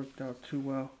thing worked out too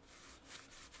well.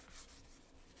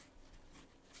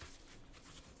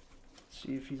 Let's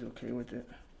see if he's okay with it.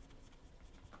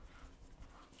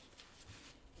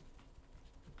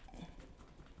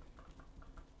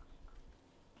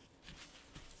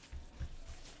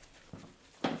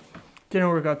 Didn't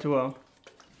work out too well.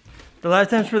 The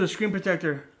last time's for the screen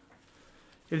protector.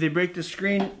 If they break the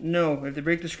screen, no. If they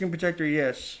break the screen protector,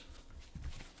 yes.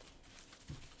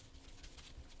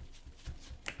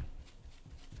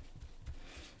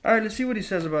 Alright, let's see what he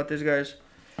says about this, guys.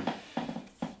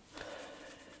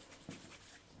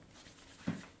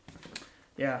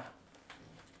 Yeah.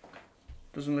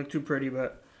 Doesn't look too pretty,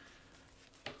 but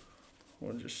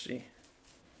we'll just see.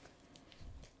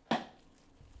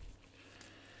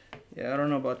 Yeah, I don't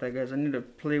know about that, guys. I need to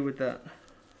play with that.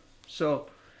 So,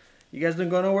 you guys don't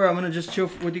go nowhere. I'm going to just chill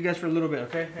with you guys for a little bit,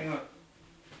 okay? Hang on.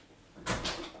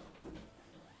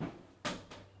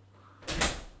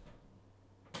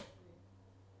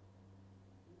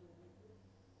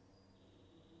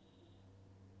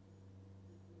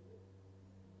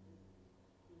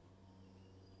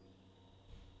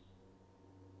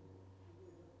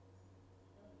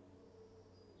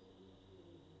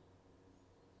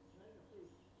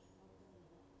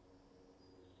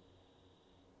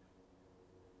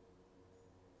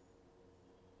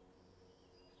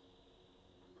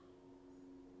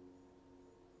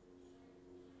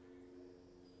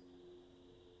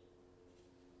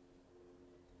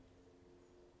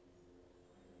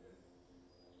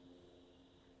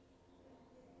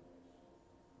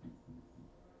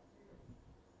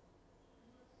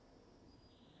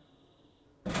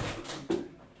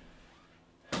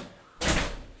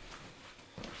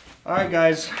 All right,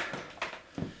 guys.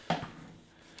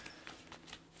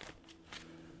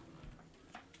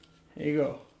 There you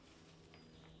go.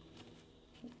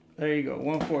 There you go,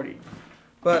 140.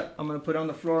 But I'm gonna put it on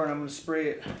the floor and I'm gonna spray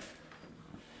it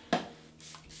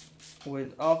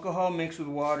with alcohol mixed with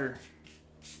water.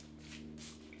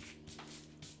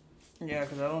 Yeah,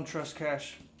 because I don't trust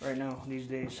cash right now these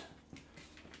days.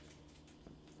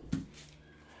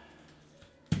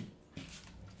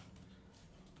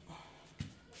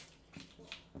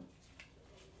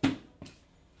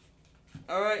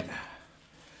 All right.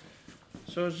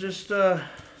 So it's just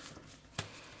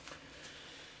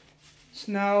it's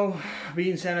now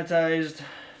being sanitized.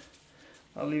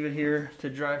 I'll leave it here to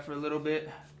dry for a little bit.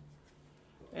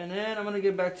 And then I'm going to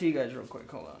get back to you guys real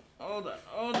quick. Hold on.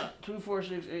 2, 4,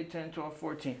 6, 8, 10, 12,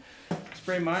 14.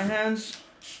 Spray my hands.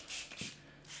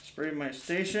 Spray my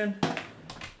station.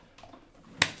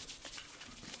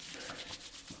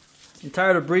 I'm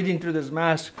tired of breathing through this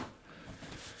mask.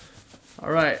 All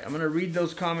right, I'm going to read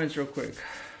those comments real quick.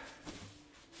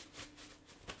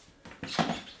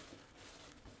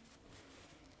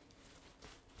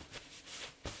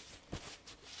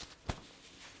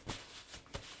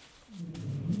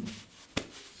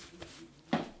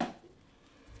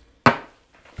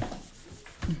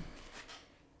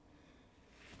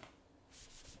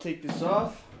 Take this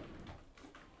off.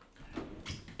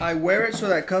 I wear it so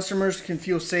that customers can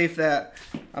feel safe that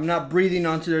I'm not breathing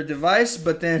onto their device,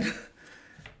 but then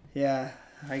yeah,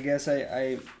 I guess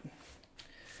that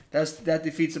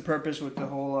defeats the purpose with the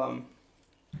whole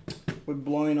with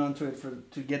blowing onto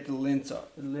it to get the lint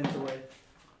away.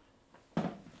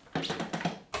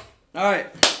 All right.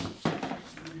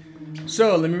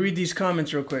 So, let me read these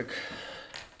comments real quick.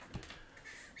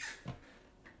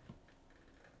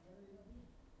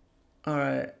 All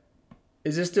right.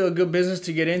 Is this still a good business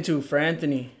to get into for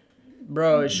Anthony?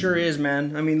 Bro, it sure is,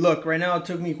 man. I mean, look, right now it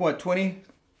took me, what, 20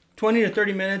 to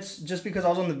 30 minutes just because I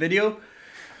was on the video.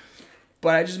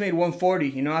 But I just made 140,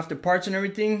 you know, after parts and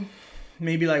everything,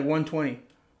 maybe like 120.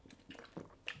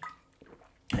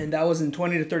 And that was in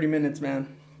 20 to 30 minutes,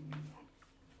 man.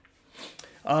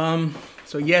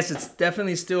 So yes, it's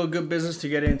definitely still a good business to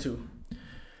get into.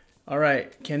 All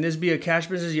right, can this be a cash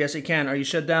business? Yes, it can. Are you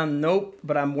shut down? Nope,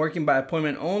 but I'm working by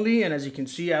appointment only, and as you can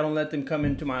see, I don't let them come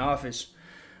into my office.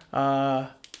 Are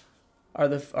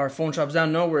our phone shops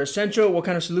down? No, we're essential. What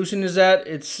kind of solution is that?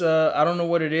 It's I don't know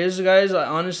what it is, guys.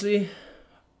 Honestly,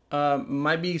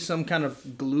 might be some kind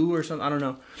of glue or something. I don't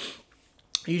know.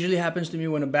 It usually happens to me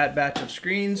when a bad batch of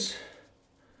screens.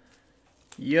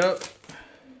 Yup.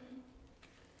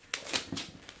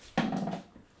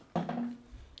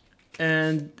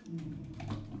 And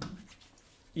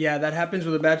yeah, that happens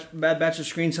with a bad batch of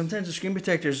screens. Sometimes the screen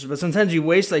protectors, but sometimes you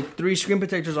waste like 3 screen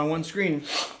protectors on one screen.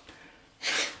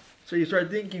 So you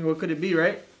start thinking, what could it be,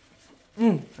 right?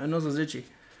 My nose is itchy.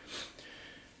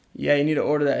 Yeah, you need to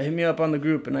order that. Hit me up on the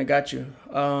group, and I got you.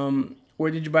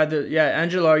 Where did you buy the? Yeah,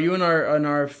 Angela, are you in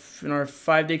our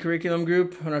 5-day curriculum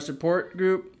group, in our support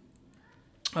group?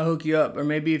 I'll hook you up, or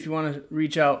maybe if you want to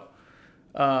reach out,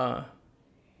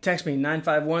 text me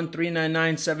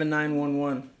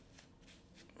 951-399-7911.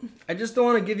 I just don't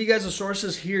want to give you guys the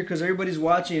sources here because everybody's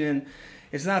watching, and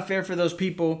it's not fair for those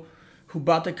people who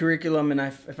bought the curriculum. And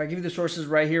if I give you the sources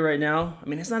right here, right now, I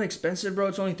mean, it's not expensive, bro.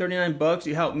 It's only $39.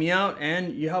 You help me out,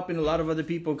 and you're helping a lot of other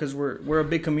people because we're a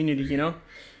big community, you know.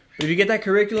 But if you get that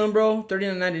curriculum, bro,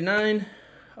 $39.99.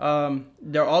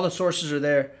 All the sources are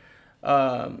there.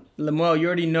 Lemuel, you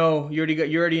already know. You're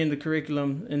already in the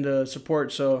curriculum, in the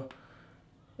support, so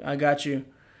I got you.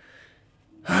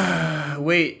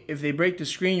 Wait, if they break the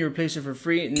screen, you replace it for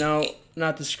free? No,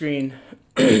 not the screen.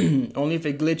 Only if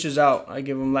it glitches out, I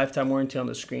give them lifetime warranty on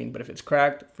the screen. But if it's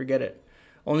cracked, forget it.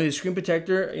 Only the screen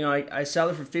protector, you know, I sell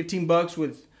it for $15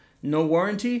 with no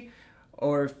warranty,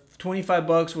 or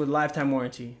 $25 with lifetime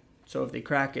warranty. So if they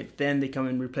crack it, then they come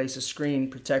and replace the screen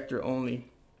protector only.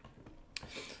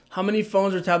 How many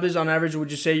phones or tablets on average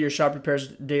would you say your shop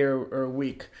repairs a day or a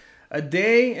week? A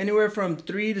day, anywhere from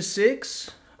 3 to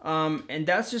 6. And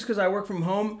that's just because I work from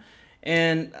home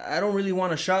and I don't really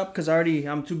want to shop because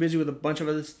I'm too busy with a bunch of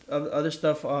other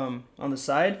stuff on the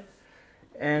side.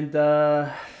 And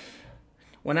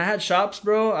when I had shops,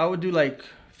 bro, I would do like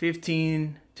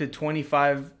 15 to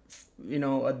 25, you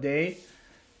know, a day.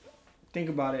 Think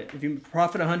about it. If you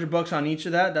profit $100 on each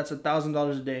of that, that's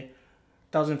 $1,000 a day.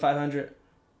 $1,500.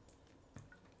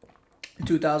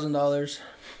 $2,000.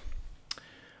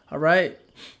 All right.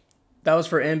 That was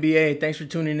for NBA. Thanks for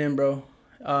tuning in, bro.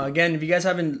 Again, if you guys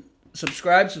haven't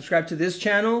subscribe to this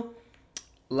channel,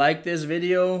 like this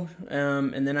video,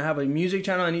 and then I have a music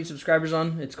channel I need subscribers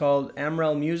on. It's called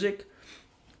Amrel Music.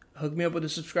 Hook me up with a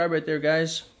subscribe right there,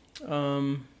 guys.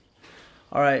 All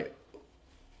right.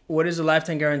 What is the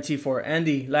lifetime guarantee for?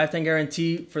 Andy, lifetime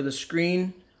guarantee for the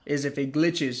screen is if it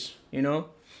glitches, you know?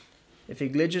 If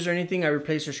it glitches or anything, I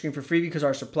replace your screen for free because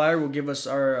our supplier will give us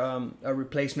our a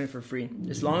replacement for free.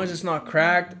 As long as it's not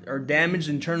cracked or damaged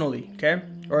internally, okay?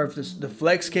 Or if the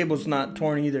flex cable's not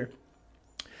torn either.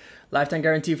 Lifetime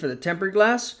guarantee for the tempered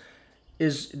glass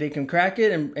is they can crack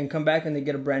it and come back and they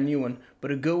get a brand new one.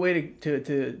 But a good way to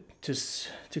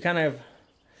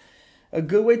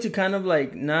kind of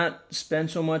like not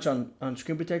spend so much on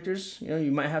screen protectors. You know,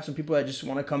 you might have some people that just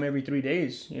want to come every 3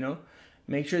 days, you know.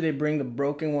 Make sure they bring the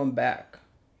broken one back,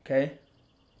 okay?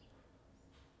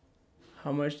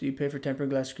 How much do you pay for tempered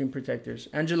glass screen protectors?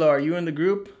 Angela, are you in the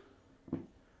group?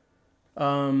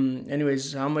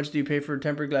 Anyways, how much do you pay for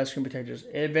tempered glass screen protectors?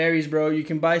 It varies, bro. You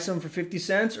can buy some for 50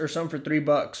 cents or some for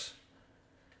 $3.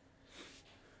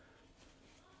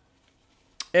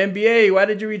 NBA, why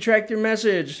did you retract your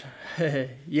message?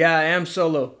 Yeah, I am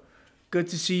solo. Good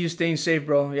to see you staying safe,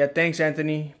 bro. Yeah, thanks,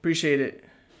 Anthony. Appreciate it.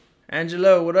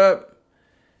 Angelo, what up?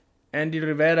 Andy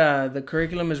Rivera, the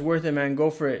curriculum is worth it, man. Go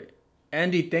for it.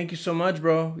 Andy, thank you so much,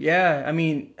 bro. Yeah, I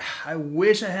mean, I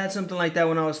wish I had something like that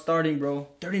when I was starting, bro.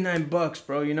 $39,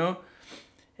 bro, you know?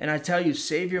 And I tell you,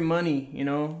 save your money, you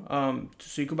know,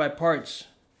 so you can buy parts.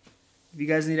 If you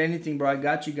guys need anything, bro, I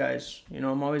got you guys. You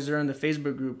know, I'm always there in the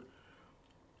Facebook group.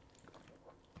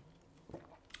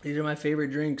 These are my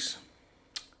favorite drinks.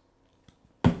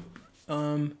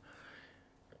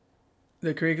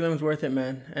 The curriculum is worth it,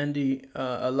 man. Andy,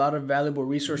 a lot of valuable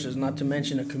resources, not to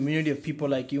mention a community of people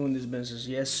like you in this business.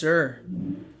 Yes, sir.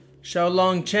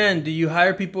 Xiaolong Chen, do you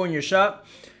hire people in your shop?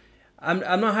 I'm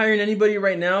not hiring anybody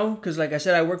right now because, like I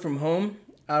said, I work from home.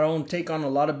 I don't take on a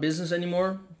lot of business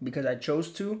anymore because I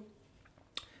chose to.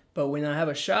 But when I have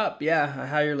a shop, yeah, I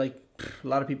hire like a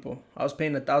lot of people. I was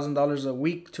paying $1,000 a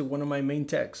week to one of my main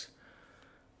techs.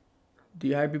 Do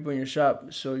you hire people in your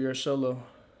shop? So you're solo.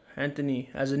 Anthony,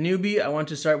 as a newbie, I want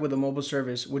to start with a mobile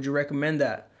service. Would you recommend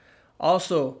that?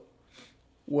 Also,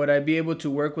 would I be able to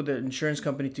work with an insurance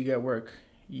company to get work?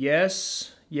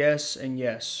 Yes, yes, and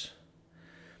yes.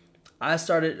 I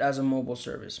started as a mobile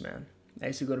service, man. I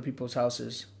used to go to people's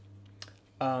houses.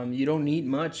 You don't need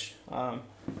much.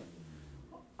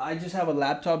 I just have a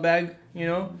laptop bag, you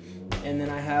know, and then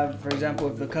I have, for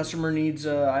example, if the customer needs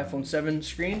an iPhone 7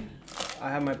 screen, I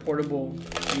have my portable,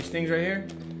 these things right here.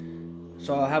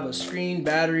 So I'll have a screen,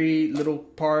 battery, little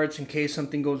parts in case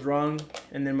something goes wrong,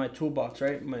 and then my toolbox,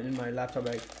 right, in my laptop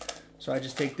bag. So I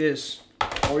just take this,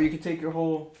 or you can take your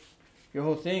whole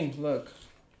thing. Look,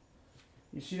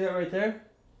 you see that right there?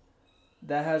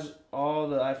 That has all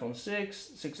the iPhone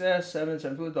 6, 6S, 7,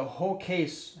 7 Plus. The whole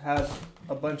case has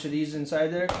a bunch of these inside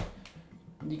there.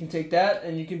 You can take that,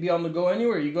 and you can be on the go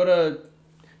anywhere. You go to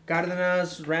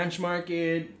Cardenas, Ranch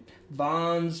Market,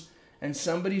 Bonds, and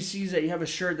somebody sees that you have a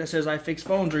shirt that says I fix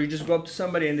phones, or you just go up to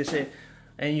somebody and they say,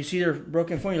 and you see their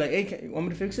broken phone, you're like, hey, you want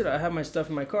me to fix it? I have my stuff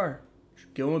in my car.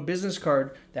 Give them a business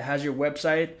card that has your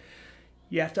website.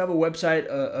 You have to have a website,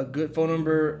 a good phone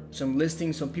number, some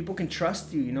listings, so people can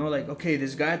trust you, you know, like, okay,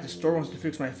 this guy at the store wants to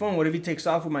fix my phone. What if he takes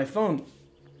off with my phone?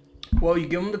 Well, you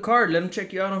give them the card, let them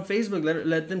check you out on Facebook,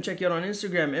 let them check you out on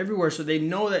Instagram, everywhere, so they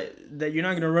know that you're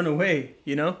not going to run away,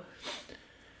 you know?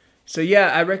 So yeah,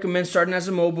 I recommend starting as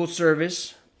a mobile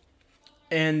service.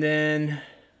 And then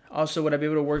also, would I be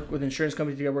able to work with insurance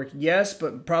companies to get work? Yes,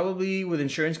 but probably with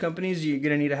insurance companies, you're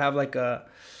going to need to have like a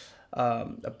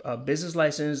business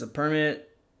license, a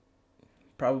permit,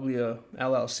 probably a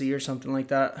LLC or something like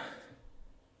that.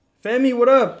 Femi, what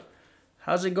up?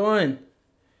 How's it going?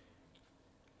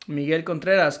 Miguel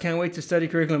Contreras, can't wait to study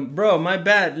curriculum. Bro, my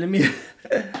bad. Let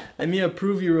me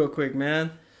approve you real quick,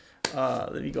 man.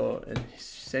 Let me go and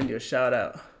send you a shout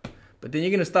out. But then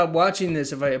you're gonna stop watching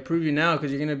this if I approve you now,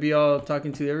 because you're gonna be all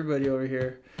talking to everybody over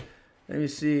here. Let me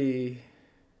see.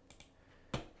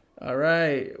 All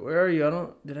right, where are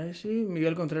you? Did I see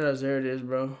Miguel Contreras? There it is,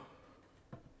 bro.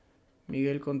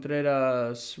 Miguel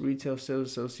Contreras, Retail Sales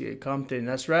Associate, Compton.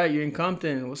 That's right, you're in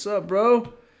Compton. What's up,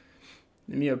 bro?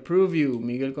 Let me approve you.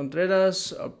 Miguel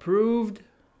Contreras, approved.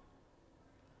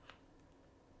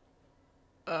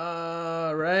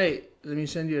 All right. Let me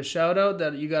send you a shout out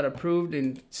that you got approved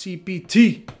in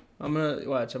CPT. I'm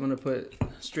gonna put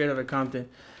straight out of Compton.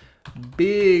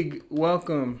 Big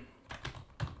welcome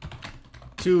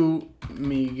to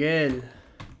Miguel.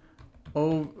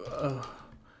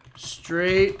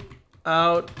 Straight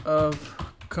out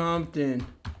of Compton,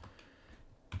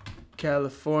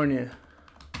 California.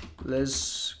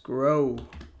 Let's grow.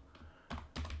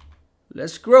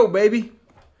 Let's grow, baby.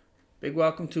 Big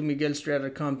welcome to Miguel straight out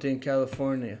of Compton,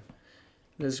 California.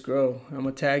 Let's grow. I'm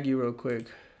gonna tag you real quick.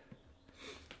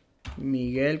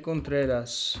 Miguel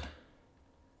Contreras.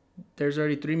 There's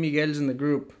already 3 Miguels in the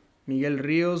group. Miguel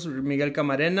Rios, Miguel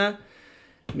Camarena,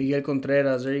 Miguel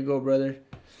Contreras. There you go, brother.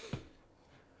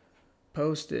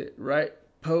 Post it. Right.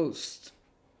 Post.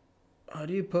 How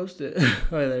do you post it?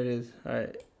 Oh, there it is.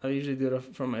 Alright. I usually do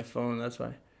it from my phone. That's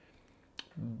why.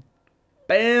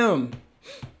 Bam!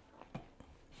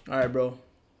 Alright, bro.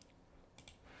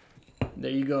 There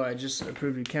you go. I just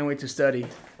approved you. Can't wait to study.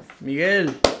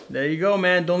 Miguel, there you go,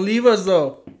 man. Don't leave us,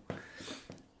 though.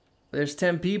 There's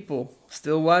 10 people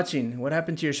still watching. What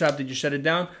happened to your shop? Did you shut it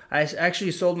down? I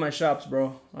actually sold my shops,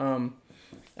 bro.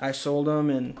 I sold them,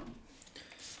 and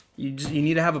you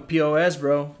need to have a POS,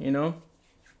 bro. You know,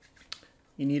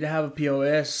 you need to have a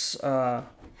POS so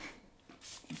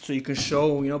you can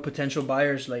show, you know, potential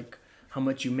buyers like how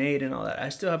much you made and all that. I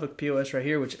still have a POS right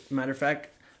here. Which, matter of fact,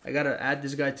 I gotta add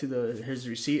this guy to his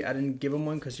receipt. I didn't give him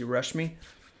one because he rushed me.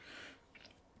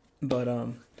 But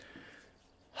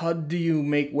how do you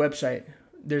make website?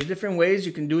 There's different ways.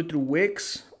 You can do it through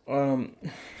Wix, or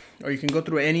you can go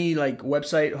through any like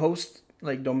website host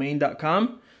like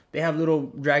domain.com. They have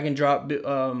little drag and drop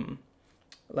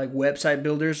like website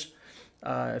builders.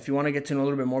 If you want to get to know a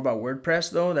little bit more about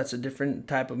WordPress, though, that's a different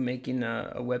type of making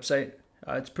a website.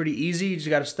 It's pretty easy. You just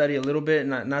got to study a little bit,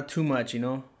 not too much, you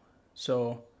know.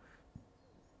 So,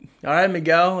 all right,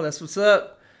 Miguel, that's what's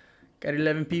up. Got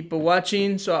 11 people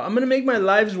watching. So I'm going to make my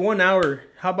lives 1 hour.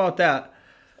 How about that?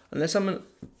 Unless I'm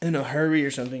in a hurry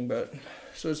or something. But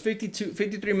so it's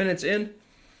 53 minutes in.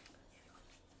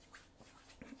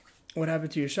 What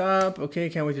happened to your shop? Okay,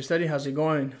 can't wait to study. How's it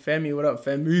going? Femi, what up,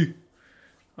 Femi?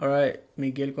 All right,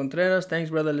 Miguel Contreras.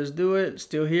 Thanks, brother. Let's do it.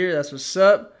 Still here. That's what's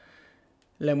up.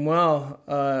 Lemuel,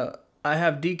 I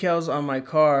have decals on my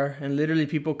car, and literally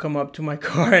people come up to my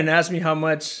car and ask me how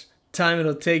much time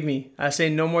it'll take me. I say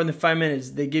no more than 5 minutes.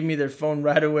 They give me their phone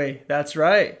right away. That's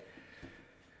right.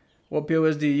 What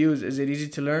POS do you use? Is it easy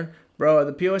to learn? Bro,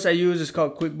 the POS I use is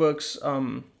called QuickBooks,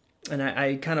 and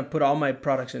I kind of put all my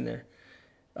products in there.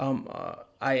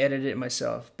 I edit it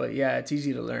myself, but yeah, it's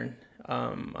easy to learn.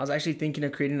 I was actually thinking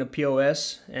of creating a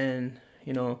POS and,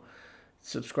 you know,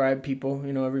 subscribe people,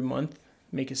 you know, every month,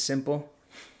 make it simple.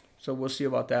 So we'll see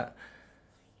about that.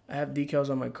 I have decals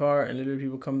on my car, and literally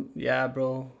people come. Yeah,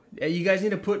 bro. You guys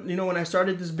need to put, you know, when I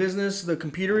started this business, the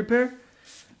computer repair,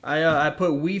 I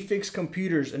put We Fix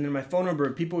Computers, and then my phone number.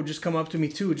 People would just come up to me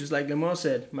too, just like Lemon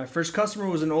said. My first customer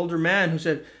was an older man who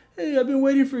said, "Hey, I've been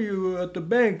waiting for you at the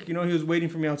bank." You know, he was waiting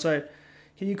for me outside.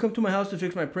 "Can you come to my house to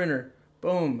fix my printer?"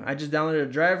 Boom. I just downloaded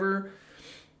a driver,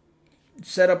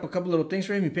 set up a couple little things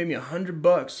for him. He paid me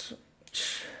 $100.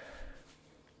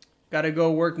 Gotta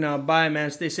go work now. Bye,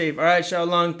 man. Stay safe. All right, Xiao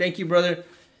Long. Thank you, brother.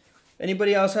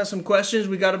 Anybody else has some questions?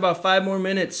 We got about 5 more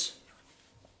minutes.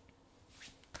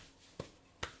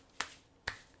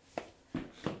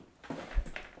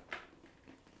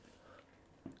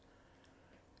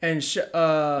 And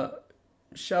Xiao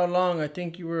Long, I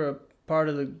think you were a part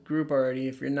of the group already.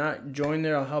 If you're not, join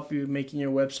there. I'll help you making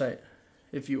your website.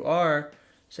 If you are,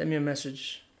 send me a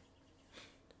message.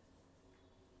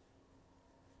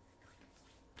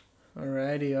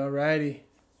 Alrighty, alrighty.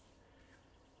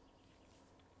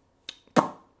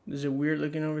 Is it weird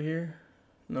looking over here?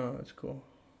 No, it's cool.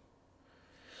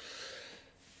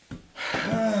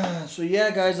 So yeah,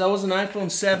 guys, that was an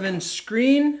iPhone 7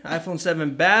 screen, iPhone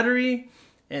 7 battery,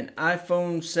 and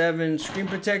iPhone 7 screen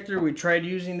protector. We tried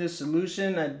using this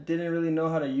solution. I didn't really know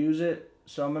how to use it,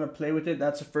 so I'm gonna play with it.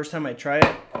 That's the first time I try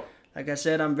it. Like I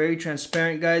said, I'm very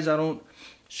transparent, guys. I don't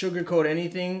sugarcoat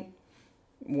anything.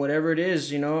 Whatever it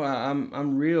is, you know,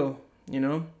 I'm real, you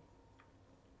know.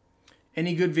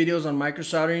 Any good videos on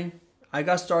microsoldering? I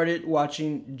got started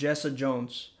watching Jessa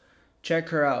Jones. Check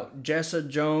her out, Jessa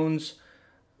Jones,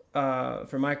 for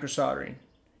microsoldering.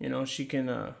 You know, she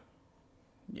can.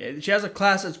 Yeah, she has a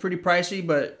class that's pretty pricey,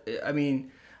 but I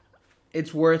mean,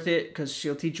 it's worth it because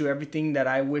she'll teach you everything that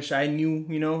I wish I knew.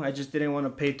 You know, I just didn't want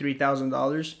to pay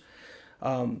 $3,000.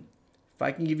 If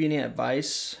I can give you any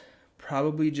advice,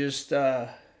 probably just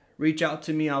reach out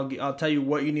to me. I'll tell you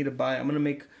what you need to buy. I'm gonna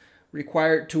make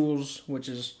required tools, which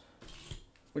is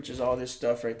all this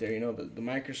stuff right there. You know, the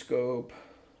microscope,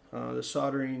 the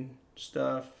soldering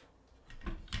stuff.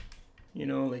 You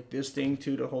know, like this thing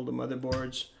too to hold the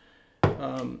motherboards.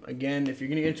 Again, if you're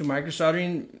gonna get into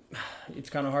microsoldering, it's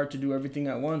kind of hard to do everything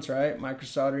at once, right?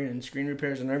 Microsoldering and screen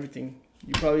repairs and everything.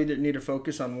 You probably need to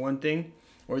focus on one thing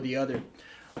or the other.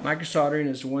 Microsoldering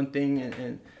is one thing,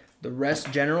 and the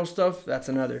rest, general stuff, that's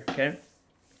another, okay?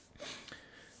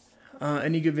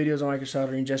 Any good videos on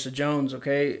microsoldering? Jessa Jones,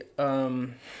 okay?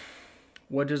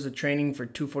 What does the training for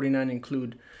 249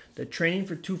 include? The training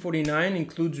for 249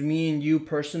 includes me and you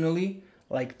personally,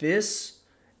 like this,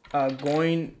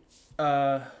 going,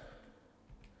 you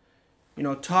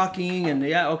know, talking and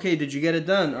yeah, okay, did you get it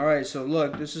done? All right, so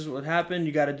look, this is what happened.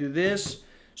 You got to do this.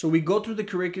 So we go through the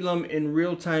curriculum in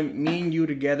real time, me and you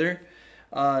together.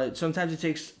 Sometimes it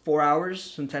takes 4 hours,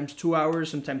 sometimes 2 hours,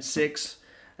 sometimes 6.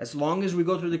 As long as we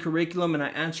go through the curriculum and I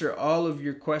answer all of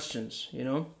your questions, you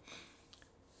know.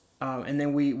 And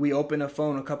then we open a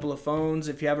couple of phones.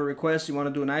 If you have a request, you want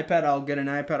to do an iPad, I'll get an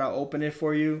iPad, I'll open it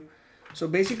for you. So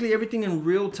basically everything in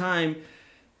real time,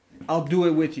 I'll do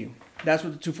it with you. That's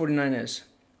what the 249 is.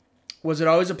 Was it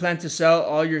always a plan to sell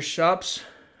all your shops?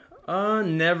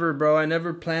 Never, bro. I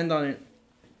never planned on it.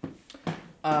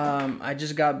 I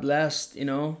just got blessed, you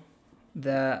know,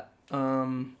 that,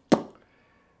 you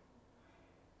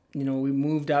know, we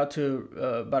moved out to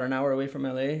about an hour away from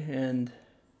LA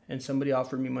and somebody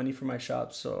offered me money for my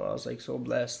shops. So I was like so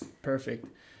blessed. Perfect.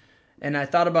 And I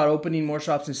thought about opening more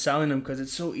shops and selling them because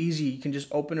it's so easy. You can just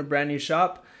open a brand new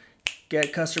shop,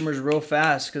 get customers real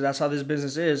fast because that's how this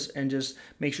business is, and just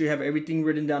make sure you have everything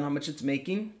written down, how much it's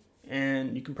making,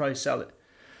 and you can probably sell it.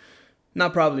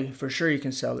 Not probably, for sure you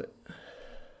can sell it.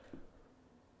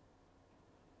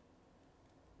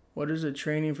 What does the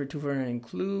training for 249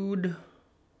 include?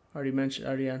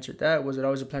 Already answered that. Was it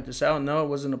always a plan to sell? No, it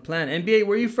wasn't a plan. NBA,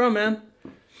 where are you from, man?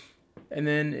 And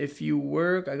then if you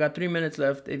work, I got 3 minutes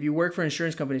left. If you work for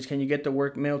insurance companies, can you get the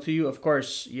work mailed to you? Of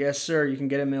course. Yes, sir. You can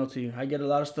get it mailed to you. I get a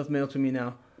lot of stuff mailed to me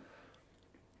now.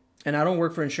 And I don't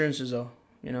work for insurances, though.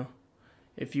 You know,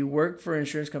 if you work for an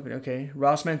insurance company, okay.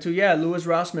 Rossman, too. Yeah, Louis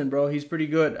Rossman, bro. He's pretty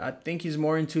good. I think he's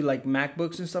more into, like,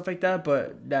 MacBooks and stuff like that.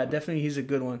 But definitely he's a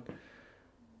good one.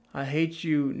 I hate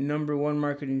you, #1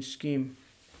 marketing scheme.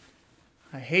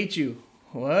 I hate you.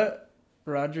 What?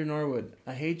 Roger Norwood.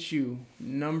 I hate you.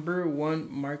 #1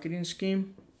 marketing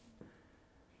scheme.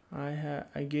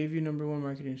 I gave you #1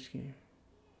 marketing scheme.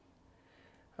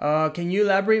 Can you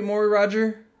elaborate more,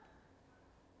 Roger?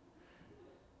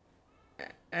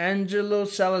 Angelo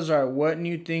Salazar. What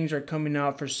new things are coming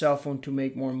out for Cellphone to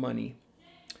make more money?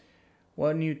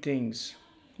 What new things?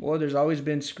 Well, there's always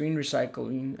been screen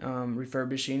recycling,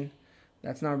 refurbishing.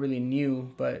 That's not really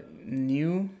new, but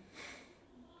new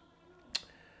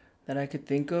that I could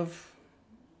think of.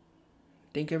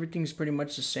 I think everything's pretty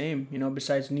much the same, you know,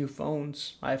 besides new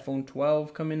phones. iPhone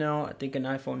 12 coming out. I think an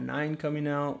iPhone 9 coming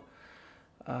out.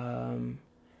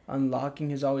 Unlocking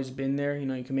has always been there. You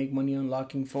know, you can make money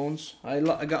unlocking phones. I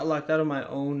got locked out of my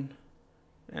own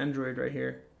Android right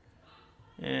here.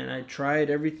 And I tried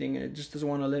everything and it just doesn't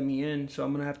want to let me in. So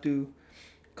I'm going to have to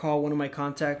call one of our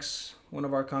contacts.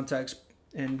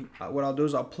 And what I'll do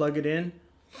is I'll plug it in.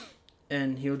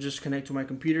 And he'll just connect to my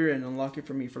computer and unlock it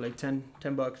for me for like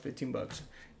 $10 bucks, $15 bucks.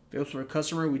 If it was for a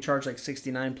customer, we charge like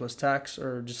 $69 plus tax,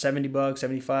 or just $70 bucks,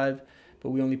 $75, but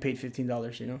we only paid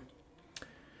 $15, you know.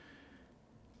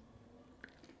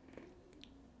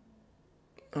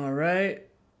 All right.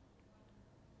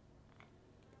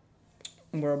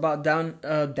 We're about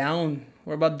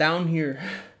We're about down here.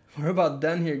 We're about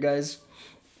done here, guys.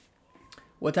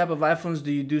 What type of iPhones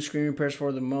do you do screen repairs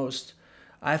for the most?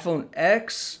 iPhone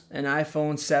X and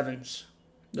iPhone 7s.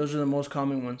 Those are the most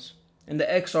common ones. And the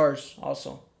XRs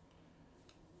also.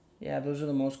 Yeah, those are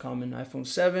the most common. iPhone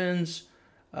 7s,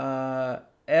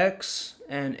 X,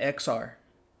 and XR.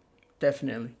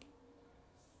 Definitely.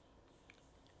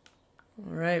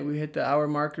 All right, we hit the hour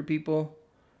marker, people.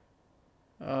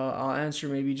 I'll answer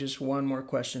maybe just one more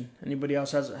question. Anybody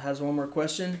else has one more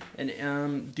question?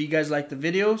 And do you guys like the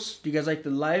videos? Do you guys like the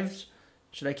lives?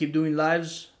 Should I keep doing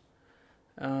lives?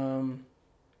 Here,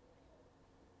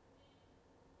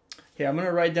 I'm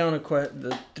gonna write down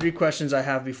the 3 questions I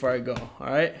have before I go. All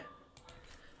right.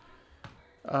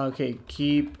 Okay,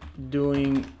 keep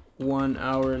doing 1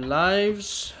 hour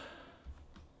lives.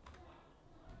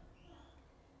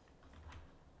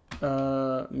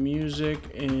 Music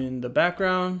in the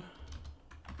background.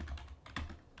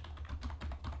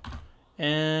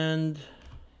 And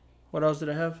what else did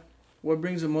I have? What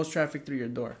brings the most traffic through your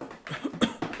door?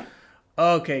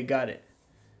 Okay, got it.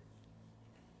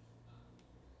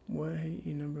 What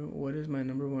is my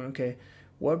 #1? Okay.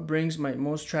 What brings my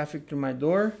most traffic through my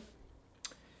door?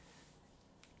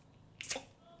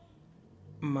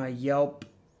 My Yelp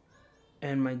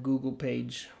and my Google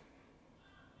page.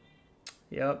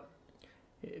 Yep.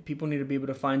 People need to be able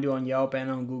to find you on Yelp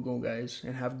and on Google, guys,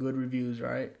 and have good reviews,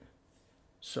 right?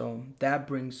 So that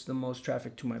brings the most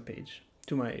traffic to my page,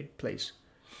 to my place.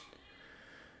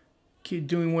 Keep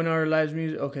doing 1 hour live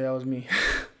music. Okay, that was me.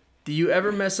 Do you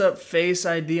ever mess up Face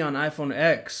ID on iPhone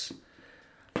X?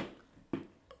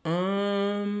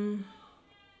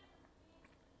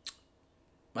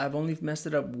 I've only messed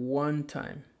it up one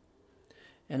time,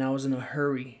 and I was in a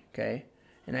hurry. Okay,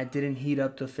 and I didn't heat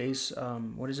up the face.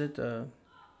 What is it?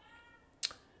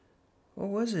 What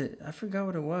was it? I forgot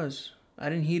what it was. I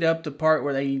didn't heat up the part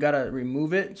where you gotta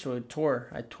remove it, so it tore.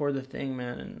 I tore the thing,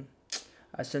 man, and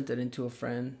I sent it into a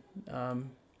friend,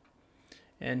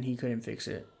 and he couldn't fix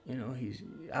it. You know,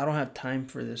 I don't have time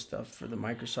for this stuff, for the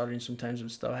micro soldering sometimes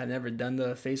and stuff. I had never done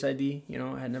the Face ID, you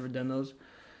know, I had never done those.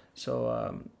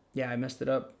 So, yeah, I messed it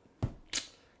up.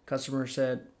 Customer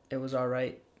said it was all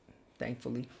right,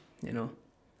 thankfully, you know.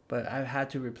 But I've had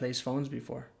to replace phones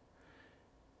before.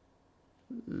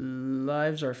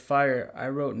 Lives are fire. I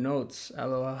wrote notes.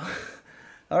 LOL.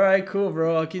 All right, cool,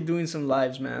 bro. I'll keep doing some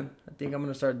lives, man. I think I'm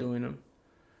going to start doing them.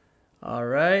 All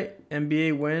right.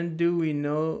 NBA, when do we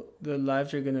know the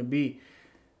lives are going to be?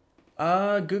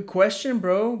 Good question,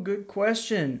 bro. Good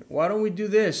question. Why don't we do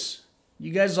this?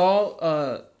 You guys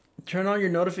all turn on your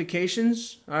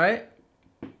notifications, all right?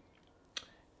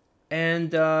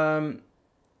 And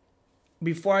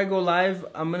before I go live,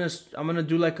 I'm gonna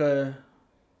do like a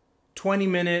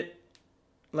 20-minute,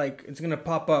 like it's gonna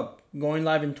pop up going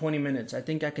live in 20 minutes. I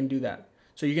think I can do that.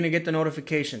 So you're gonna get the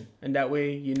notification, and that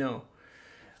way you know.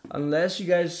 Unless you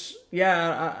guys,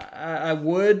 yeah, I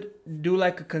would do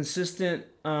like a consistent,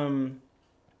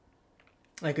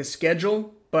 like a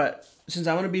schedule. But since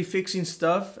I want to be fixing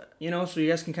stuff, you know, so you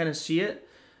guys can kind of see it,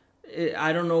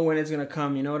 I don't know when it's gonna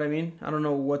come. You know what I mean? I don't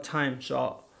know what time.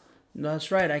 So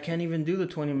that's right. I can't even do the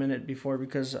 20-minute before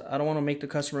because I don't want to make the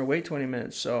customer wait 20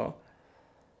 minutes. So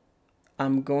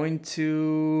I'm going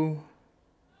to,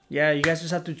 yeah, you guys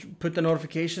just have to put the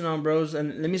notification on, bros.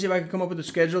 And let me see if I can come up with a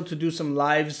schedule to do some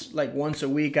lives like once a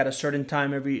week at a certain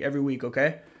time every week,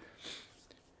 okay?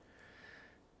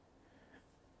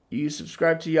 You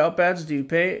subscribe to Yelp ads? Do you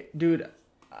pay? Dude,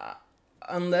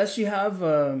 unless you have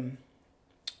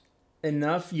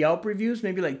enough Yelp reviews,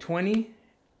 maybe like 20,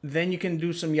 then you can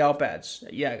do some Yelp ads.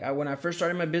 Yeah, when I first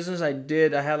started my business, I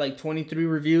had like 23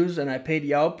 reviews and I paid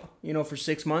Yelp, you know, for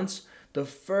 6 months.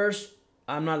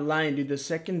 I'm not lying, dude, the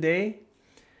second day,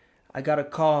 I got a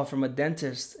call from a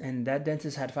dentist, and that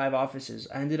dentist had 5 offices.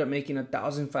 I ended up making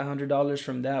 $1,500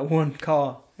 from that one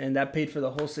call, and that paid for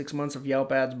the whole 6 months of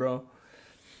Yelp ads, bro.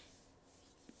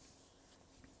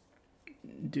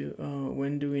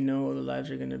 When do we know the lives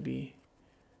are gonna be?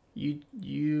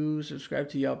 You subscribe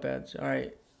to Yelp ads. All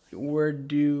right. Where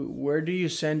do you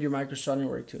send your micro soldering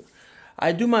work to?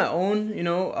 I do my own, you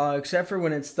know, except for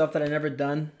when it's stuff that I never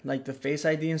done, like the Face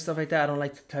ID and stuff like that. I don't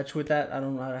like to touch with that.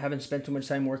 I haven't spent too much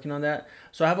time working on that.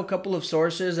 So I have a couple of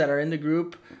sources that are in the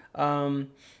group. I'll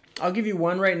give you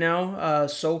one right now.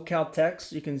 SoCal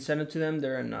Techs. You can send it to them.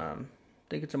 They're in, I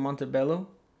think it's in Montebello.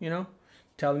 You know,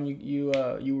 tell them you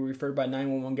were referred by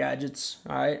 911 Gadgets.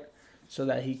 All right, so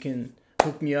that he can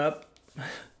hook me up.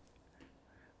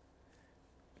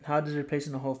 How does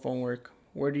replacing a whole phone work?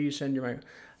 Where do you send your micro?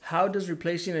 How does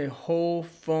replacing a whole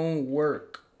phone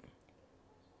work?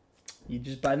 You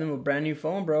just buy them a brand new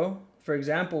phone, bro. For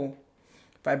example,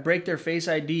 if I break their Face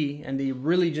ID and they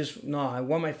really just, no, I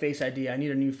want my Face ID, I need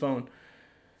a new phone.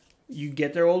 You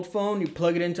get their old phone, you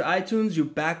plug it into iTunes, you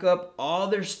back up all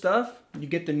their stuff, you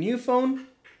get the new phone,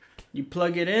 you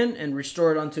plug it in and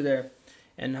restore it onto there.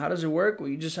 And how does it work? Well,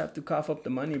 you just have to cough up the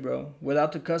money, bro.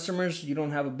 Without the customers, you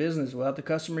don't have a business. Without the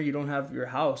customer, you don't have your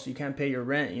house. You can't pay your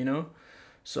rent, you know?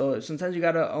 So sometimes you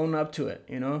got to own up to it,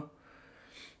 you know?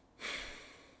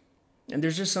 And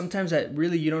there's just sometimes that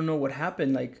really you don't know what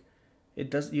happened. Like,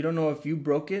 you don't know if you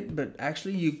broke it, but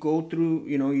actually you go through,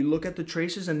 you know, you look at the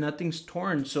traces and nothing's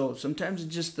torn. So sometimes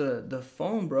it's just the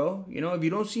phone, bro. You know, if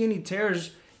you don't see any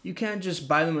tears, you can't just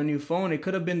buy them a new phone. It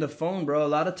could have been the phone, bro. A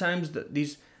lot of times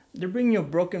they're bringing you a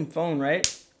broken phone,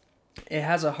 right? It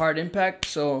has a hard impact.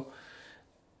 So,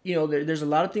 you know, there's a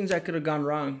lot of things that could have gone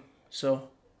wrong. So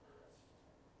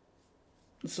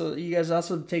you guys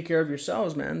also take care of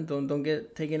yourselves, man. Don't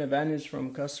get taken advantage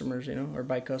from customers, you know, or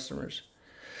by customers.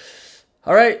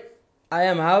 All right, I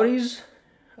am Howdy's.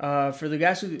 For the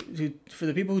guys for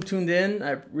the people who tuned in,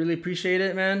 I really appreciate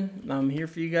it, man. I'm here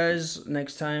for you guys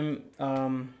next time.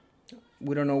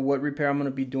 We don't know what repair I'm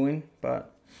gonna be doing, but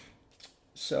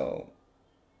so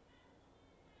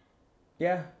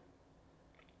yeah,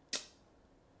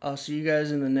 I'll see you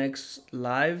guys in the next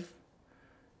live.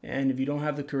 And if you don't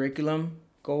have the curriculum,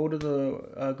 go to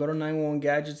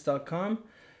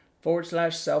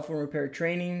 911gadgets.com/cellphone repair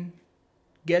training.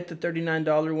 Get the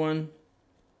 $39 one,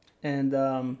 and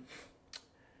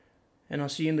and I'll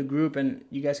see you in the group, and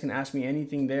you guys can ask me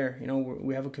anything there. You know,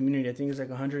 we have a community. I think it's like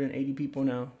 180 people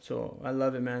now. So I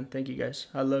love it, man. Thank you guys.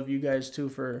 I love you guys too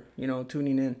for, you know,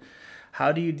 tuning in.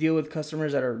 How do you deal with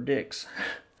customers that are dicks?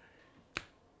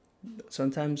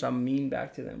 Sometimes I'm mean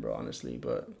back to them, bro, honestly,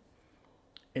 but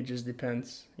it just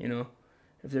depends, you know.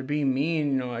 If they're being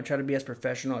mean, you know, I try to be as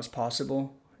professional as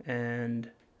possible, and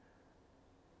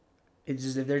it's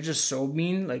just, if they're just so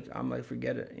mean, like, I'm like,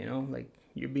 forget it, you know, like,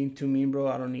 you're being too mean, bro.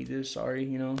 I don't need this. Sorry,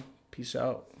 you know. Peace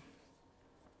out.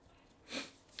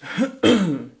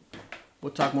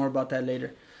 We'll talk more about that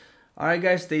later. All right,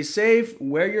 guys, stay safe.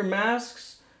 Wear your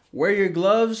masks. Wear your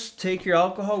gloves. Take your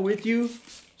alcohol with you.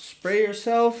 Spray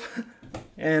yourself.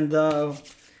 And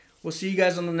we'll see you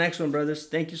guys on the next one, brothers.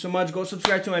 Thank you so much. Go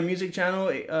subscribe to my music channel,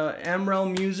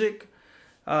 Amrel Music.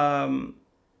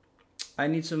 I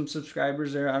need some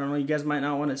subscribers there. I don't know. You guys might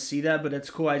not want to see that, but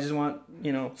it's cool. I just want,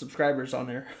 you know, subscribers on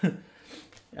there.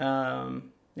 And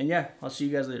yeah, I'll see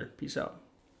you guys later. Peace out.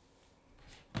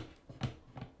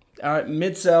 All right,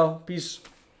 mid-sell. Peace.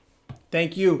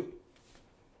 Thank you.